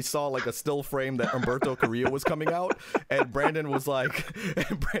bit, and we saw like a still frame that Humberto Carrillo was coming out, and Brandon was like,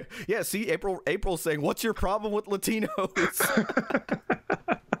 "Yeah, see, April saying, what's your problem with Latinos?"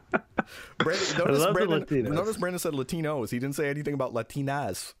 Notice Brandon said Latinos. He didn't say anything about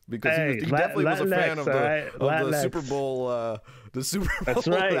Latinas because he definitely was a fan of the Super Bowl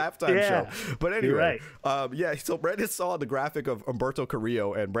halftime show. But anyway, so Brandon saw the graphic of Humberto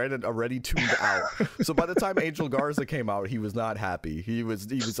Carrillo, and Brandon already tuned out. So by the time Angel Garza came out, he was not happy. He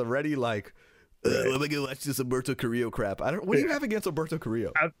was already like, let me go watch this Humberto Carrillo crap. What do you have against Humberto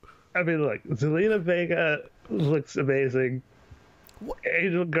Carrillo? I mean, Zelina Vega looks amazing.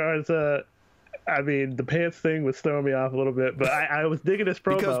 Angel Garza I mean, the pants thing was throwing me off a little bit, but I was digging his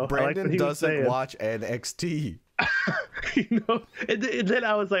promo. Because Brandon doesn't watch watch NXT. And then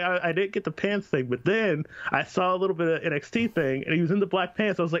I was like, I didn't get the pants thing, but then I saw a little bit of NXT thing, and he was in the black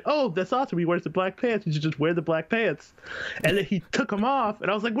pants. I was like, oh, that's awesome. He wears the black pants. You should just wear the black pants. And then he took them off, and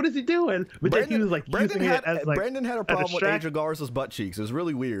I was like, what is he doing? But then he was like, Brandon had a problem with Angel Garza's butt cheeks. It was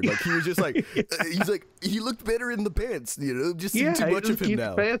really weird. Like, he was just like, he's like, he looked better in the pants. Just seemed too much of him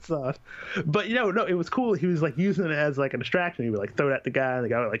now. The pants off. But no, it was cool. He was like using it as like a distraction. He would like throw it at the guy, and the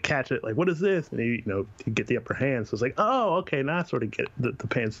guy would like catch it. Like, what is this? And he, he'd get the upper hand. So it's like, oh, okay, now I sort of get the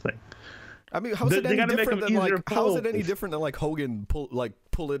pants thing. I mean, how's it any different than like Hogan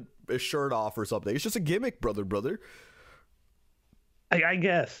pulling his shirt off or something? It's just a gimmick, brother. I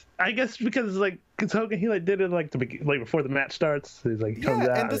guess because because Hogan, he like did it like before the match starts. He's like, comes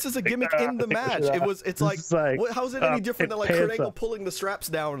out, and this is a gimmick in the match. It's like how's it any different than like Kurt Angle pulling the straps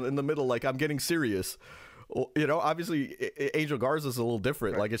down in the middle? Like, I'm getting serious. Obviously, Angel Garza's a little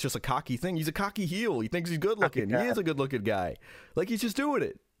different. Like, it's just a cocky thing. He's a cocky heel. He thinks he's good looking. He is a good looking guy. Like, he's just doing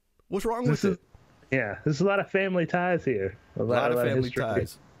it. What's wrong with it? Yeah, there's a lot of family ties here. A lot of family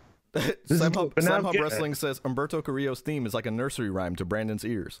ties. Sam Hub Wrestling says Humberto Carrillo's theme is like a nursery rhyme to Brandon's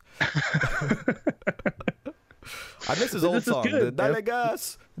ears. I miss his old song. Dale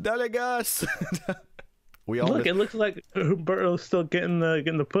gas. It looks like Humberto's still getting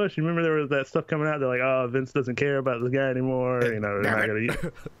the push. You remember there was that stuff coming out? They're like, oh, Vince doesn't care about the guy anymore. They're not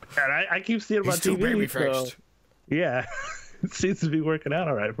gonna. And I keep seeing him on TV. Too baby faced. Yeah, it seems to be working out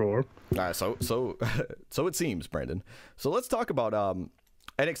all right for him. All right, so it seems, Brandon. So let's talk about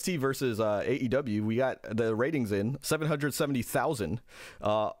NXT versus AEW. We got the ratings in 770,000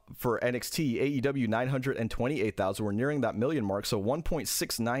 for NXT. AEW 928,000. We're nearing that million mark. So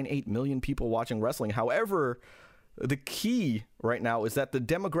 1.698 million people watching wrestling. However, the key right now is that the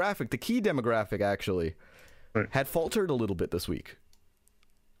key demographic actually had faltered a little bit this week.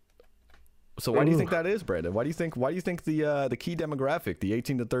 So why do you think that is, Brandon? Why do you think the key demographic, the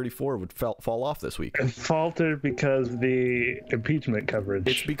 18 to 34, would fall off this week? It faltered because the impeachment coverage.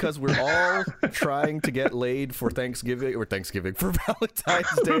 It's because we're all trying to get laid for Thanksgiving for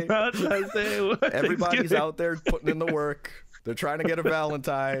Valentine's Day. Everybody's out there putting in the work. They're trying to get a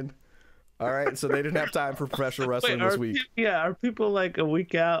Valentine. All right, so they didn't have time for professional wrestling this week. Are people like a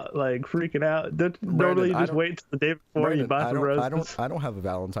week out, like freaking out? Normally you just wait till the day before you buy the roses. I don't have a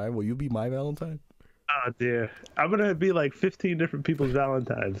Valentine. Will you be my Valentine? Oh dear, I'm gonna be like 15 different people's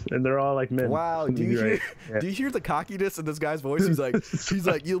Valentines, and they're all like men. Wow, do you hear the cockiness in this guy's voice? He's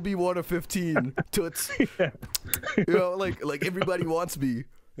like, you'll be one of 15 toots. Yeah. Like everybody wants me.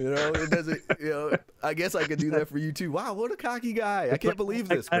 It doesn't. I guess I could do that for you too. Wow, what a cocky guy! I can't believe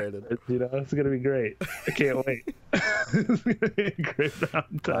this, Brandon. It's gonna be great. I can't wait. It's gonna be a great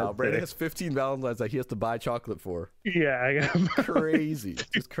Valentine's Wow, Brandon has 15 Valentines that he has to buy chocolate for. Yeah, I got crazy,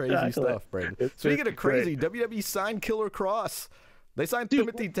 just crazy stuff, Brandon. Speaking of crazy, WWE signed Killer Cross. They signed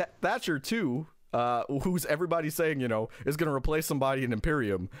Timothy Thatcher too. Who's everybody's saying, is going to replace somebody in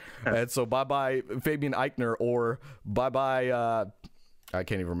Imperium. And so bye-bye Fabian Eichner, or bye-bye, I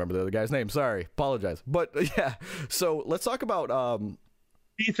can't even remember the other guy's name. Sorry. Apologize. But yeah, so let's talk about... Do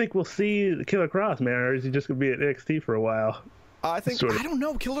you think we'll see the Killer Cross, man, or is he just going to be at NXT for a while? I don't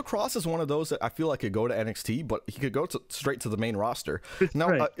know. Killer Cross is one of those that I feel like could go to NXT, but he could go straight to the main roster.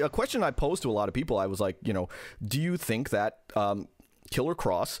 Now, a question I posed to a lot of people, I was like, do you think that... Killer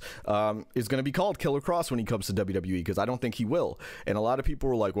Cross is going to be called Killer Cross when he comes to WWE? Because I don't think he will. And a lot of people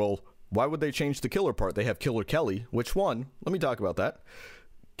were like, well, why would they change the killer part? They have Killer Kelly. Which one? Let me talk about that.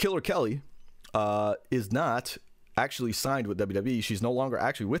 Killer Kelly is not actually signed with WWE. She's no longer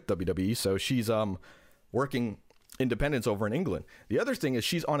actually with WWE, so she's working independence over in England. The other thing is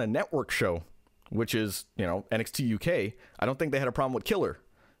she's on a network show, which is, NXT UK. I don't think they had a problem with Killer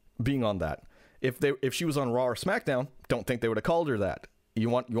being on that. If she was on Raw or SmackDown, don't think they would have called her that. You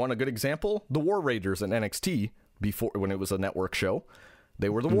want a good example? The War Raiders in NXT before, when it was a network show, they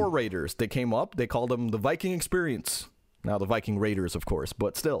were the War Raiders. They came up, they called them the Viking Experience. Now the Viking Raiders, of course,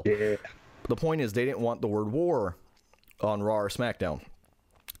 but still. Yeah. The point is they didn't want the word war on Raw or SmackDown.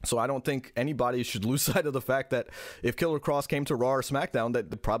 So I don't think anybody should lose sight of the fact that if Killer Cross came to Raw or SmackDown,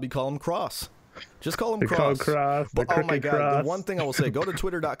 they'd probably call him Cross. Just call him Cross. But oh my God, the one thing I will say, go to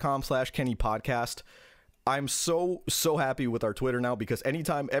twitter.com/KennyPodcast. I'm so happy with our Twitter now, because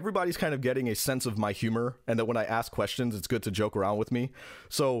anytime everybody's kind of getting a sense of my humor, and that when I ask questions, it's good to joke around with me.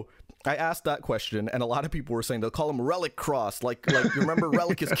 So I asked that question, and a lot of people were saying they'll call him Relic Cross, like you remember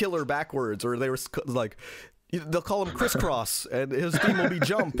Relic is killer backwards, or they were like they'll call him Crisscross, and his theme will be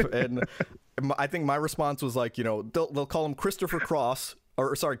Jump. And I think my response was like, they'll call him Christopher Cross,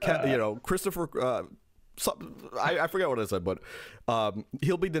 or sorry, Christopher. I forget what I said, but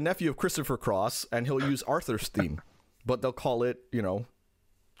he'll be the nephew of Christopher Cross, and he'll use Arthur's theme, but they'll call it,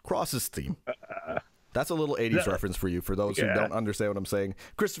 Cross's theme. That's a little 80s reference for you, for those who don't understand what I'm saying.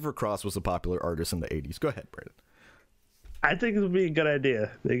 Christopher Cross was a popular artist in the 80s. Go ahead, Brandon. I think it would be a good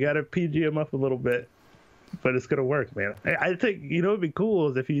idea. They got to PG him up a little bit, but it's going to work, man. I think, it'd be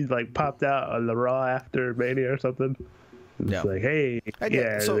cool is if he, popped out on the Raw after Mania or something. It's like, hey.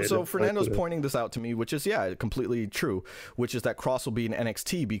 So Fernando's pointing this out to me, which is, completely true, which is that Cross will be in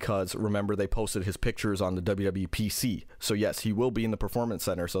NXT because, remember, they posted his pictures on the WWE PC. So, yes, he will be in the Performance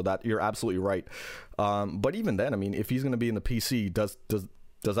Center, so that you're absolutely right. But even then, I mean, if he's going to be in the PC, does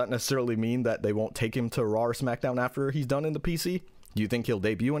that necessarily mean that they won't take him to Raw or SmackDown after he's done in the PC? Do you think he'll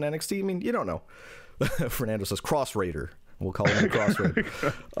debut in NXT? I mean, you don't know. Fernando says Cross Raider. We'll call him the Cross Raider.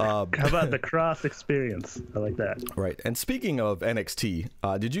 How about the Cross experience? I like that. Right. And speaking of NXT,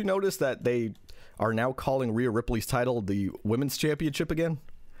 did you notice that they are now calling Rhea Ripley's title the Women's Championship again?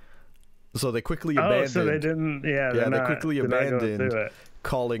 So they quickly abandoned. So they didn't. Yeah. They quickly abandoned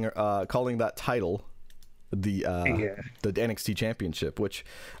calling that title the NXT Championship. Which,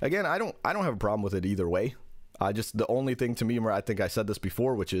 again, I don't have a problem with it either way. The only thing to me, where I think I said this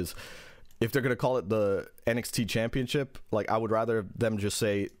before, which is, if they're going to call it the NXT Championship, I would rather them just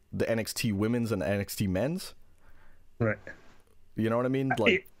say the NXT Women's and the NXT Men's. Right. You know what I mean?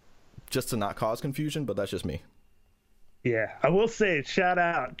 Just to not cause confusion, but that's just me. Yeah. I will say, shout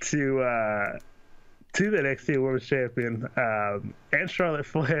out to the NXT Women's Champion, and Charlotte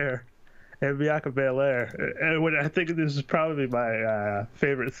Flair and Bianca Belair. And I think this is probably my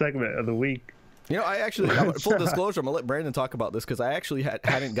favorite segment of the week. I actually, full disclosure, I'm going to let Brandon talk about this because I actually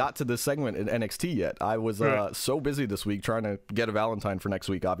hadn't got to this segment in NXT yet. I was so busy this week trying to get a Valentine for next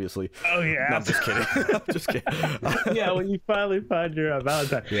week, obviously. Oh, yeah. No, I'm just kidding. I'm just kidding. Yeah, when you finally find your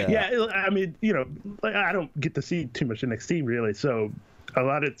Valentine. Yeah, I mean, I don't get to see too much NXT, really, so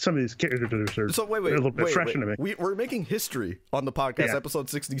some of these characters are a little bit fresh to me. We're making history on the podcast, episode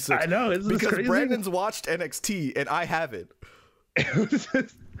 66. I know, because crazy. Brandon's watched NXT and I haven't.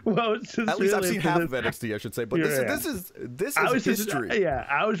 Well, it's just at least I've seen half of NXT, I should say. But this is history.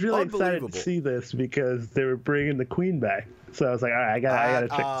 I was really excited to see this because they were bringing the Queen back. So I was like, all right, I gotta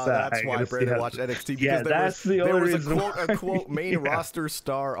check this out. That's why Brandon watched NXT. Because there was a quote-unquote main roster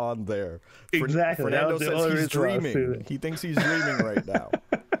star on there. Exactly. Fernando says he's dreaming. He thinks he's dreaming right now.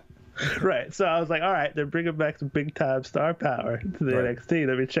 Right. So I was like, all right, they're bringing back some big-time star power to the NXT.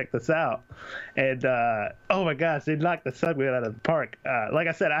 Let me check this out. And, oh, my gosh, they knocked the segment out of the park. Like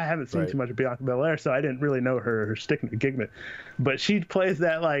I said, I haven't seen too much of Bianca Belair, so I didn't really know her stick in the gigment. But she plays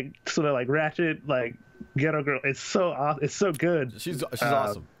that, sort of ratchet, ghetto girl. It's so awesome. It's so good. She's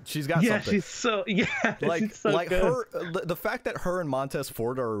awesome. She's got something. She's so good. The fact that her and Montez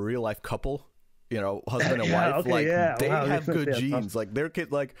Ford are a real-life couple, husband and wife, they have good genes. Their kid,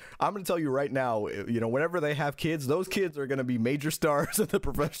 I'm going to tell you right now, whenever they have kids, those kids are going to be major stars in the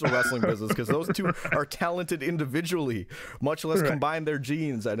professional wrestling business because those two are talented individually, much less combine their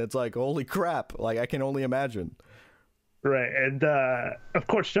genes. And it's holy crap. I can only imagine. Right, and of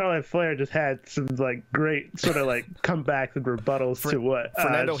course Charlotte Flair just had some great sort of comebacks and rebuttals to what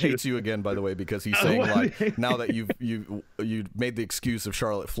Fernando hates you again, by the way, because he's saying now that you've made the excuse of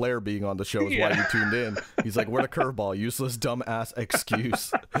Charlotte Flair being on the show is why you tuned in. He's like, what a curveball, useless dumbass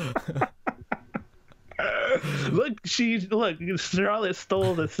excuse. Look, Charlotte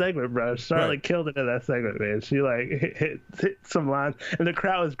stole the segment, bro. Charlotte killed it in that segment, man. She hit some lines, and the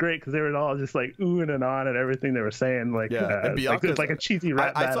crowd was great because they were all just oohing and on and everything they were saying. And Bianca's, a cheesy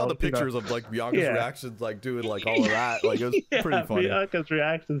rap battle. I saw the pictures of Bianca's reactions, doing all of that. It was pretty funny. Bianca's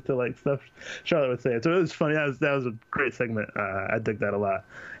reactions to stuff Charlotte was saying. So it was funny. That was a great segment. I dig that a lot.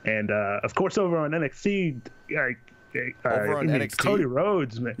 And of course, over on NXT. Over on NXT, Cody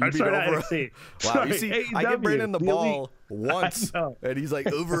Rhodes, man. I'm sorry, NXT. Wow, sorry, you see, AEW, I give Brandon the ball once, and he's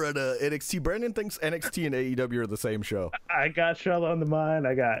over at NXT. Brandon thinks NXT and AEW are the same show. I got Charlotte on the mind.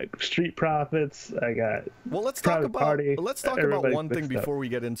 I got Street Profits. I got let's talk about one thing before we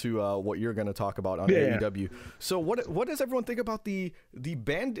get into what you're going to talk about on AEW. So what does everyone think about the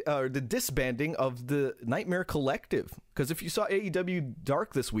disbanding of the Nightmare Collective? Because if you saw AEW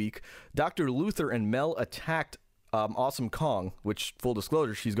Dark this week, Dr. Luther and Mel attacked Awesome Kong, which, full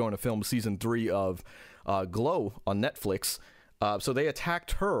disclosure, she's going to film season 3 of Glow on Netflix. So they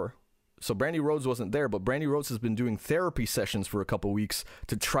attacked her. So Brandy Rhodes wasn't there, but Brandy Rhodes has been doing therapy sessions for a couple weeks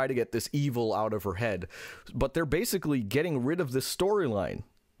to try to get this evil out of her head. But they're basically getting rid of this storyline.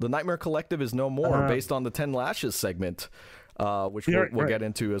 The Nightmare Collective is no more, based on the 10 Lashes segment, which we'll get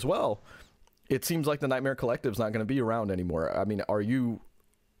into as well. it seems like the Nightmare Collective's not going to be around anymore. I mean, what are you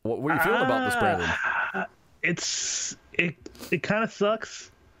feeling about this, Brandon? It kind of sucks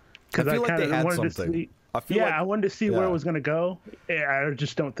because I feel like they had wanted something. to see. I wanted to see where it was going to go. I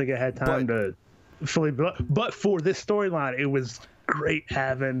just don't think I had time to fully. But for this storyline, it was great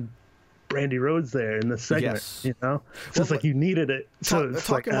having Brandy Rhodes there in the segment. Yes. You know, so it's like you needed it. So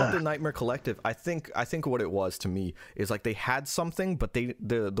talking about the Nightmare Collective, I think what it was to me is like they had something, but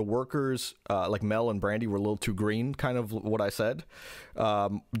the workers like Mel and Brandy were a little too green, kind of what I said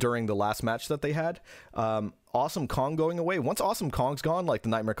during the last match that they had. Awesome Kong going away. Once Awesome Kong's gone, like the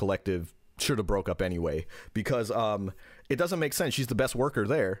Nightmare Collective should have broke up anyway, because it doesn't make sense. She's the best worker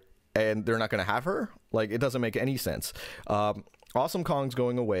there, and they're not going to have her. Like, it doesn't make any sense. Awesome Kong's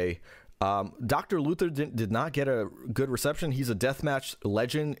going away. Dr. Luther did not get a good reception. He's a deathmatch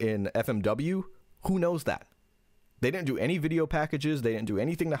legend in FMW. Who knows that? They didn't do any video packages. They didn't do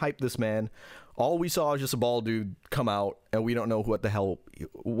anything to hype this man. All we saw is just a bald dude come out, and we don't know what the hell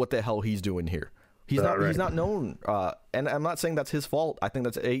he's doing here. He's not known, and I'm not saying that's his fault. I think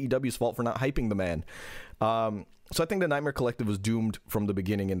that's AEW's fault for not hyping the man. So I think the Nightmare Collective was doomed from the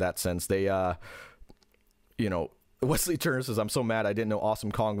beginning in that sense. They, Wesley Turner says, I'm so mad I didn't know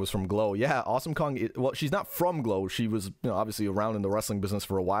Awesome Kong was from Glow. Yeah, Awesome Kong, she's not from Glow. She was obviously around in the wrestling business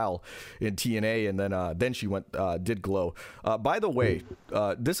for a while in TNA, and then she did Glow. By the way,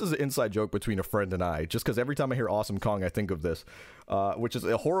 this is an inside joke between a friend and I, just because every time I hear Awesome Kong, I think of this, which is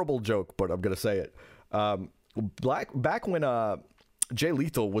a horrible joke, but I'm going to say it. Back when Jay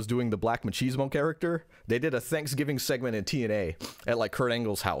Lethal was doing the Black Machismo character, they did a Thanksgiving segment in TNA at like Kurt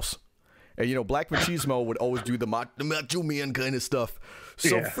Angle's house. And, Black Machismo would always do the Macho Man kind of stuff.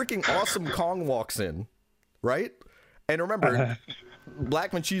 So freaking Awesome Kong walks in, right? And remember,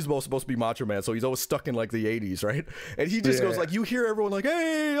 Black Machismo is supposed to be Macho Man, so he's always stuck in, like, the 80s, right? And he just goes, like, you hear everyone like,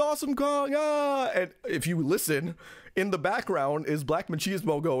 hey, Awesome Kong, ah! And if you listen, in the background is Black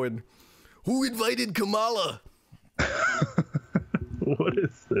Machismo going, who invited Kamala? What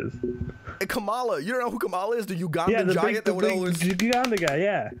is this? And Kamala, you don't know who Kamala is? The Ugandan giant that would always... Uganda guy,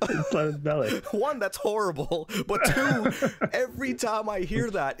 yeah. It's on his belly. One, that's horrible. But two, every time I hear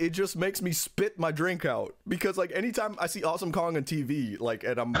that, it just makes me spit my drink out. Because, like, anytime I see Awesome Kong on TV, like,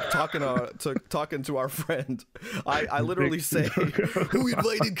 and I'm talking to our friend, I literally say, who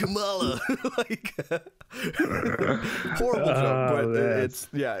invited Kamala? Like, horrible joke.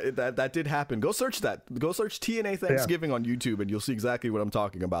 But that did happen. Go search that. Go search TNA Thanksgiving on YouTube, and you'll see exactly what I'm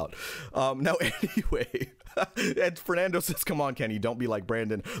talking about. Now, anyway, and Fernando says, come on, Kenny, don't be like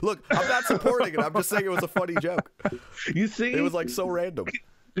Brandon. Look, I'm not supporting it. I'm just saying it was a funny joke. You see? It was, like, so random.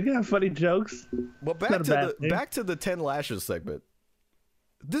 You got funny jokes. Well, back to the 10 Lashes segment.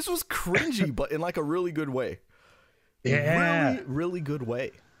 This was cringy, but in, like, a really good way. Yeah. Really, really good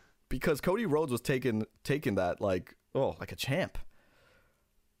way. Because Cody Rhodes was taking that, like a champ.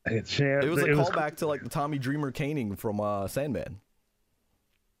 Like a champ. It was a callback to, like, the Tommy Dreamer caning from Sandman.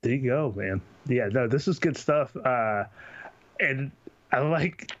 There you go, man. Yeah, no, this is good stuff. And I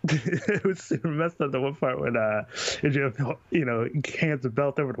like it was super messed up the one part when hands the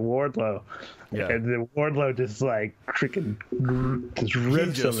belt over to Wardlow, and then Wardlow just like freaking just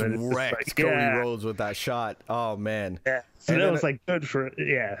rips him. And wrecked Cody Rhodes with that shot. Oh man. Yeah. So that was like good for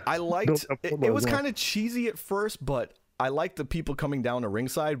I liked it was kind of cheesy at first, but I liked the people coming down to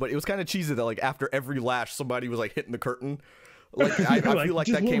ringside, but it was kind of cheesy that like after every lash somebody was like hitting the curtain. Like I feel like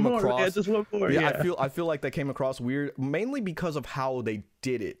that came across. Yeah, just one more. Yeah. I feel like that came across weird, mainly because of how they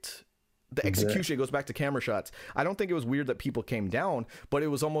did it. The execution goes back to camera shots. I don't think it was weird that people came down, but it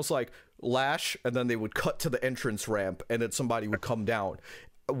was almost like lash, and then they would cut to the entrance ramp, and then somebody would come down.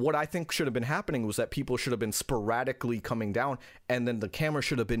 What I think should have been happening was that people should have been sporadically coming down, and then the camera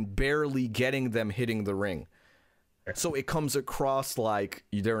should have been barely getting them hitting the ring. So it comes across like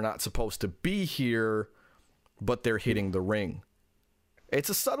they're not supposed to be here, but they're hitting the ring. It's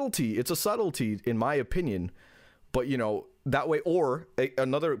a subtlety. It's a subtlety, in my opinion. But, that way, or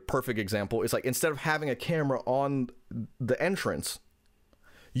another perfect example is like instead of having a camera on the entrance,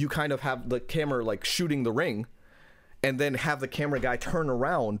 you kind of have the camera like shooting the ring, and then have the camera guy turn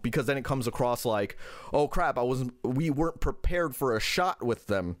around, because then it comes across like, oh crap, we weren't prepared for a shot with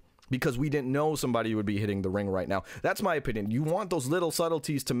them, because we didn't know somebody would be hitting the ring right now. That's my opinion. You want those little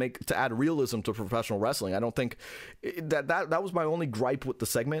subtleties to add realism to professional wrestling. I don't think that was my only gripe with the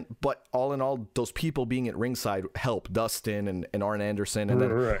segment, but all in all, those people being at ringside help. Dustin and Arn Anderson, and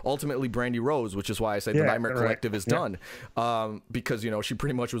then ultimately Brandy Rhodes, which is why I say the Nightmare Collective is done. Because, she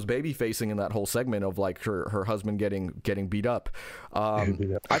pretty much was baby facing in that whole segment of like her husband getting beat up. I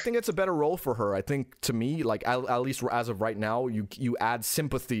think it's a better role for her. I think, to me, like at least as of right now, you add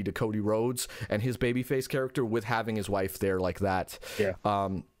sympathy to Cody Rhodes and his babyface character with having his wife there like that. Yeah.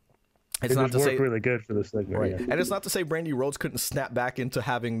 It's it not to worked say really good for this segment, right, yeah. and it's not to say Brandy Rhodes couldn't snap back into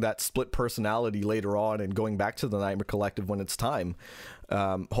having that split personality later on and going back to the Nightmare Collective when it's time.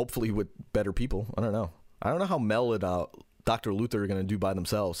 Hopefully with better people. I don't know how Mel and Dr. Luther are going to do by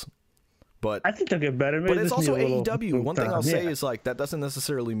themselves. But I think they'll get better. Maybe but it's just also need a AEW. little One thing I'll time. say is like that doesn't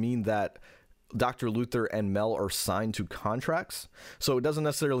necessarily mean that Dr. Luther and Mel are signed to contracts. So it doesn't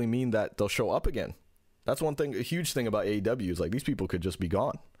necessarily mean that they'll show up again. That's one thing. A huge thing about AEW is like these people could just be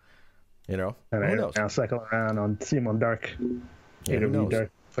gone. You know, and who knows? Now cycle around on Simon Dark. Yeah, who knows?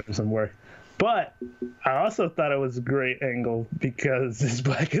 Dark, putting some work. But I also thought it was a great angle because it's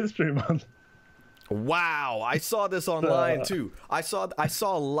Black History Month. Wow, I saw this online too. I saw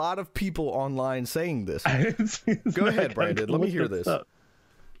a lot of people online saying this. Go ahead, Brandon. Let me hear this.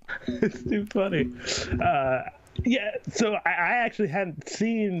 It's too funny. Yeah, so I actually hadn't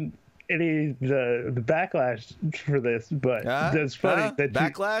seen any the backlash for this, but it's funny that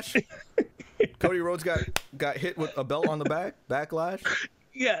backlash. Cody Rhodes got hit with a belt on the back. Backlash.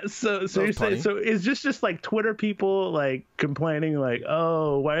 Yeah, so you're saying, so is this just like Twitter people like complaining like,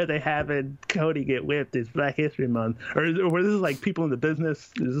 oh, why are they having Cody get whipped? It's Black History Month, or this is like people in the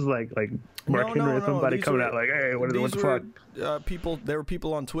business? This is like Mark Henry or somebody coming out like, hey, what the fuck? People, there were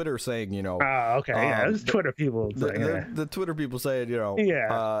people on Twitter saying, you know, oh, okay, yeah, it was Twitter people. The Twitter people saying, you know,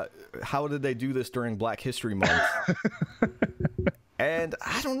 yeah, how did they do this during Black History Month? And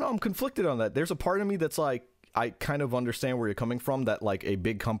I don't know, I'm conflicted on that. There's a part of me that's like, I kind of understand where you're coming from, that like a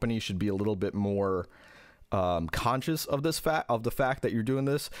big company should be a little bit more conscious of the fact that you're doing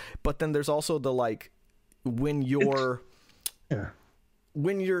this. But then there's also the like when you're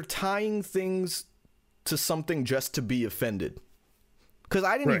tying things to something just to be offended. Because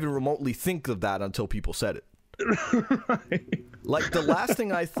I didn't even remotely think of that until people said it. Right. Like the last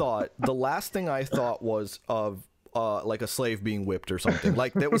thing I thought was of like a slave being whipped or something.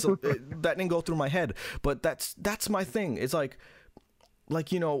 Like that was that didn't go through my head. But that's my thing. It's like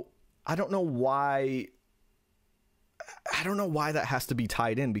you know, I don't know why that has to be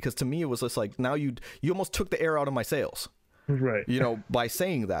tied in, because to me it was just like, now you almost took the air out of my sails. Right. You know, by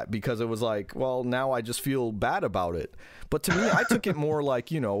saying that, because it was like, well, now I just feel bad about it. But to me, I took it more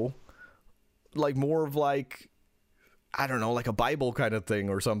like, you know, like more of like, I don't know, like a Bible kind of thing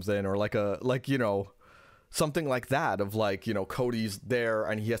or something, or like you know, something like that, of like, you know, Cody's there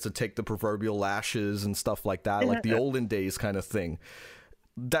and he has to take the proverbial lashes and stuff like that, like the olden days kind of thing.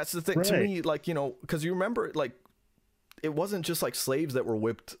 That's the thing to me, like, you know, because you remember, like, it wasn't just like slaves that were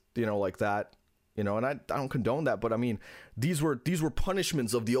whipped, you know, like that, you know, and I don't condone that, but I mean, these were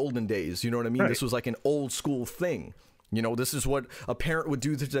punishments of the olden days, you know what I mean? This was like an old school thing, you know, this is what a parent would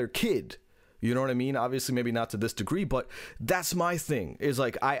do to their kid. You know what I mean? Obviously, maybe not to this degree, but that's my thing, is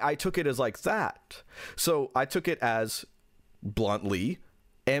like, I took it as like that. So I took it as, bluntly,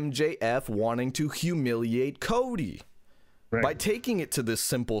 MJF wanting to humiliate Cody by taking it to this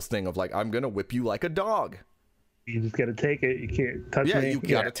simple thing of like, I'm going to whip you like a dog. You just got to take it. You can't touch me. Yeah, you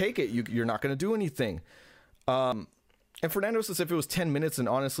got to take it. You're not going to do anything. And Fernando says if it was 10 minutes and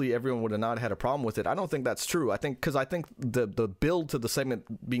honestly everyone would have not had a problem with it. I don't think that's true. I think the build to the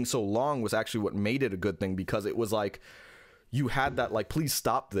segment being so long was actually what made it a good thing, because it was like you had that like, please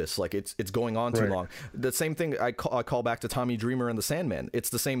stop this, like it's going on too long. The same thing I call back to Tommy Dreamer and the Sandman. It's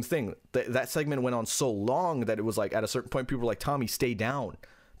the same thing. That segment went on so long that it was like at a certain point people were like, Tommy, stay down.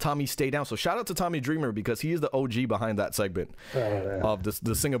 Tommy, stay down. So shout out to Tommy Dreamer, because he is the OG behind that segment of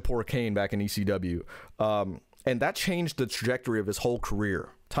the Singapore Cane back in ECW. And that changed the trajectory of his whole career.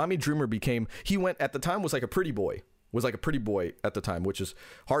 Tommy Dreamer at the time was like a pretty boy at the time, which is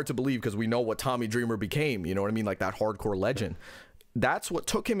hard to believe because we know what Tommy Dreamer became, you know what I mean? Like that hardcore legend. That's what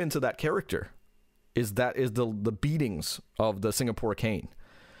took him into that character, is the beatings of the Singapore Cane.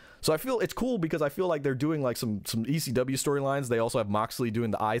 So I feel it's cool because I feel like they're doing like some ECW storylines. They also have Moxley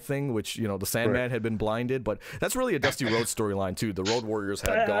doing the eye thing, which, you know, the Sandman had been blinded, but that's really a Dusty Rhodes storyline too. The Road Warriors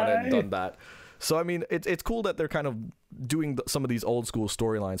had gone and done that. So, I mean, it's cool that they're kind of doing some of these old school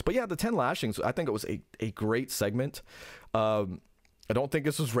storylines. But yeah, the 10 lashings, I think it was a great segment. I don't think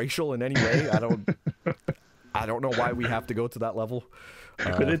this was racial in any way. I don't know why we have to go to that level.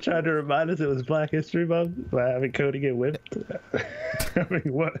 But they tried to remind us it was Black History Month by having Cody get whipped. I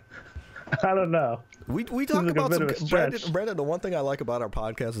mean, what? I don't know. We talk about some... Brandon, the one thing I like about our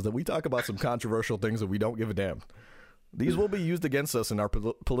podcast is that we talk about some controversial things that we don't give a damn. These will be used against us in our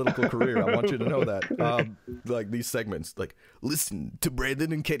political career. I want you to know that. Like these segments, like, listen to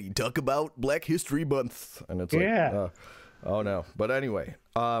Brandon and Kenny talk about Black History Month. And it's like, oh no. But anyway.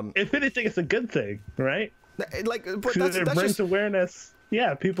 If anything, it's a good thing, right? Like, but it brings awareness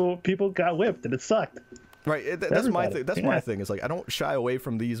yeah, people got whipped and it sucked. Right, that's my Everybody. thing. That's my thing. Is like I don't shy away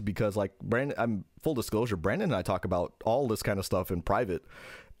from these because, like, Brandon. I'm full disclosure. Brandon and I talk about all this kind of stuff in private,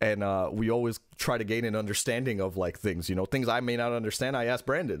 and we always try to gain an understanding of like things. You know, things I may not understand, I ask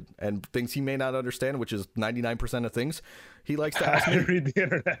Brandon, and things he may not understand, which is 99% of things, he likes to ask me. I read the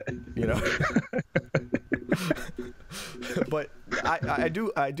internet. You know. But I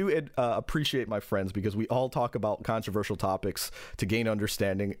do appreciate my friends because we all talk about controversial topics to gain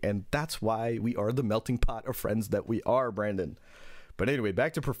understanding, and that's why we are the melting pot of friends that we are, Brandon. But anyway,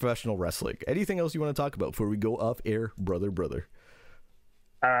 back to professional wrestling. Anything else you want to talk about before we go off air, brother?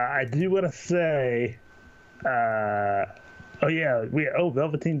 I do want to say,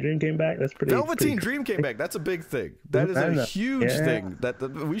 Velveteen Dream came back. That's pretty. Velveteen Dream came back. That's a big thing. That is a huge thing.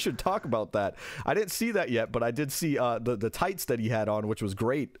 We should talk about that. I didn't see that yet, but I did see the tights that he had on, which was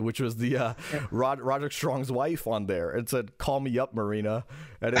great. Which was the Roderick Strong's wife on there. It said "Call me up, Marina,"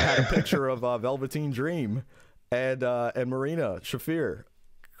 and it had a picture of Velveteen Dream and Marina Shafir.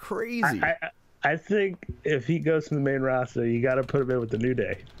 Crazy. I think if he goes to the main roster, you got to put him in with the New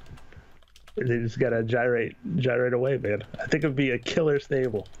Day. They just got to gyrate away, man. I think it'd be a killer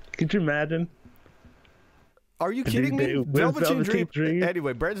stable. Could you imagine? Are you kidding me? Velveteen Dream.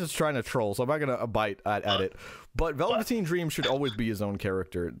 Anyway, Brandon's trying to troll, so I'm not gonna bite at it. But Velveteen Dream should always be his own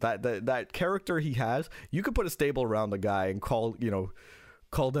character. That character he has, you could put a stable around the guy and call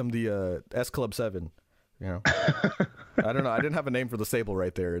them the S Club 7. You know, I don't know. I didn't have a name for the stable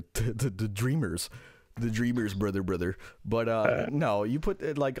right there. The Dreamers. The Dreamers, brother. But no, you put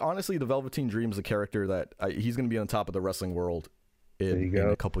it like, honestly, the Velveteen Dream is a character that he's going to be on top of the wrestling world in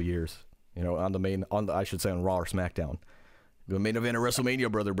a couple years. You know, on Raw or SmackDown, the main event of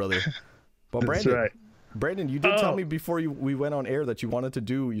WrestleMania, brother. But Brandon, you did tell me before we went on air that you wanted to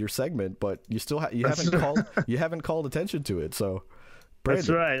do your segment, but you still haven't called attention to it. So, Brandon. That's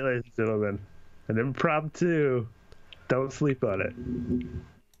right, ladies and gentlemen. An impromptu. Don't sleep on it.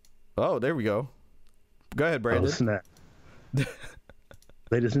 Oh, there we go. Go ahead, Brandon. Oh, snap.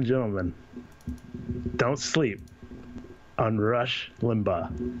 Ladies and gentlemen, don't sleep on Rush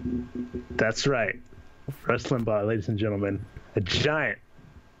Limbaugh. That's right. Rush Limbaugh, ladies and gentlemen. A giant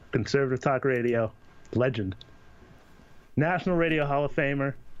conservative talk radio legend. National Radio Hall of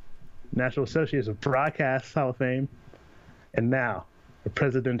Famer. National Association of Broadcast Hall of Fame. And now, a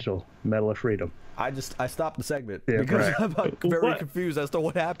Presidential Medal of Freedom. I stopped the segment because I'm very confused as to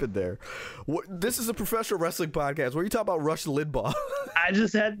what happened there. This is a professional wrestling podcast. What are you talking about, Rush Limbaugh? I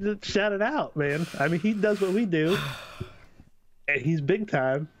just had to shout it out, man. I mean, he does what we do, and he's big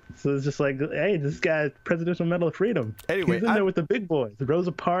time. So it's just like, hey, this guy, Presidential Medal of Freedom. Anyway, he's in there with the big boys,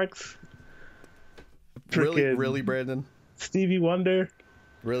 Rosa Parks. Really, Brandon? Stevie Wonder.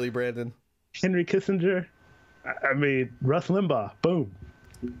 Really, Brandon? Henry Kissinger. I mean, Rush Limbaugh. Boom.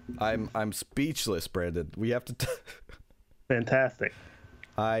 I'm speechless, Brandon. We have to. Fantastic.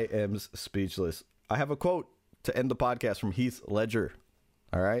 I am speechless. I have a quote to end the podcast from Heath Ledger.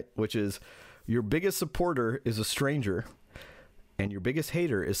 All right, which is, "Your biggest supporter is a stranger, and your biggest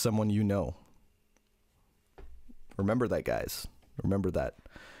hater is someone you know." Remember that, guys. Remember that.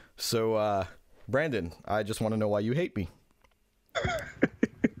 So, Brandon, I just want to know why you hate me.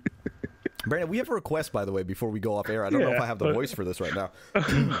 Brandon, we have a request, by the way, before we go off air. I don't know if I have the voice for this right now.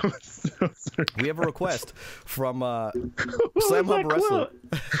 We have a request from Slam Hub Wrestling.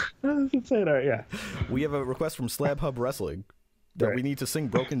 Yeah. We have a request from Slam Hub Wrestling that we need to sing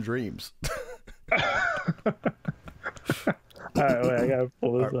Broken Dreams. All right, wait, I gotta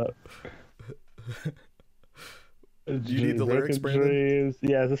pull this up. Do you need the lyrics, Brandon? Dreams.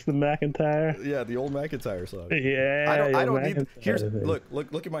 Yeah, is this the McIntyre? Yeah, the old McIntyre song. Yeah. I don't need. Here's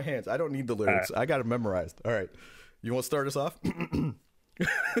look at my hands. I don't need the lyrics. I got it memorized. All right, you want to start us off?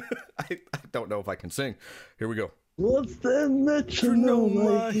 I don't know if I can sing. Here we go. What's the metronome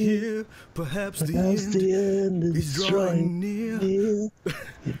I hear? Perhaps the end is drawing near.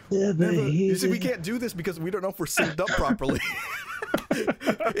 You see, we can't do this because we don't know if we're synced up properly.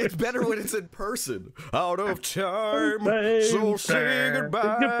 It's better when it's in person. Out of time, so say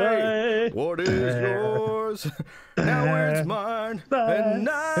goodbye. What is yours? Now it's mine. And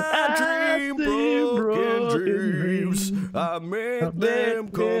I dream broken dreams. I make them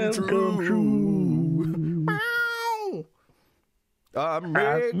come true. I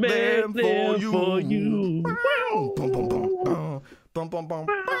make them for you.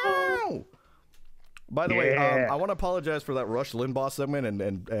 By the way, I want to apologize for that Rush Limbaugh segment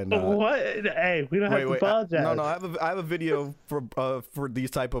and what? Hey, we don't have to apologize. No, I have a video for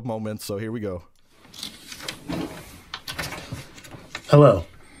these type of moments. So here we go. Hello.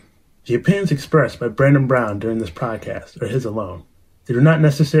 The opinions expressed by Brandon Brown during this podcast are his alone. They do not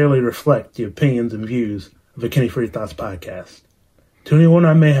necessarily reflect the opinions and views of the Kenny Free Thoughts podcast. To anyone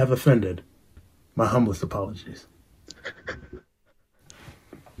I may have offended, my humblest apologies.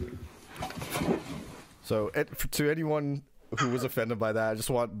 So, to anyone who was offended by that, I just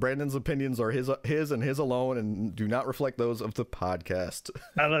want Brandon's opinions are his and his alone, and do not reflect those of the podcast.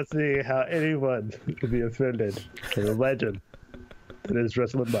 I don't see how anyone could be offended for the legend that is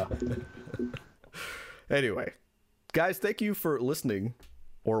Rush Limbaugh. Anyway, guys, thank you for listening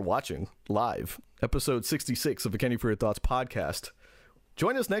or watching live episode 66 of the Kenny For Your Thoughts podcast.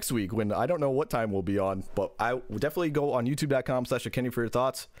 Join us next week when I don't know what time we'll be on, but I will definitely go on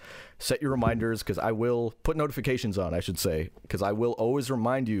youtube.com/akennyforyourthoughts. Set your reminders, because I will put notifications on, I should say, because I will always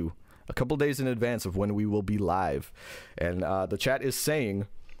remind you a couple days in advance of when we will be live. And the chat is saying,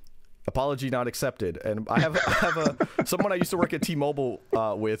 apology not accepted. And I have someone I used to work at T-Mobile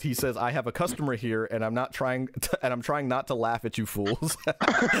with. He says, I have a customer here, and I'm trying not to laugh at you fools.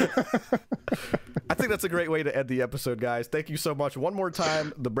 I think that's a great way to end the episode, guys. Thank you so much. One more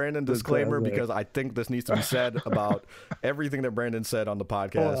time, the Brandon disclaimer, because I think this needs to be said about everything that Brandon said on the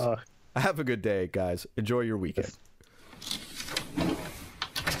podcast. Have a good day, guys. Enjoy your weekend.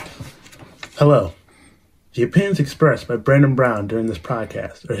 Hello. The opinions expressed by Brandon Brown during this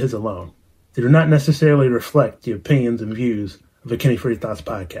podcast are his alone. They do not necessarily reflect the opinions and views of the Kenny Free Thoughts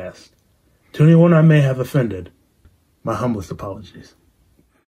podcast. To anyone I may have offended, my humblest apologies.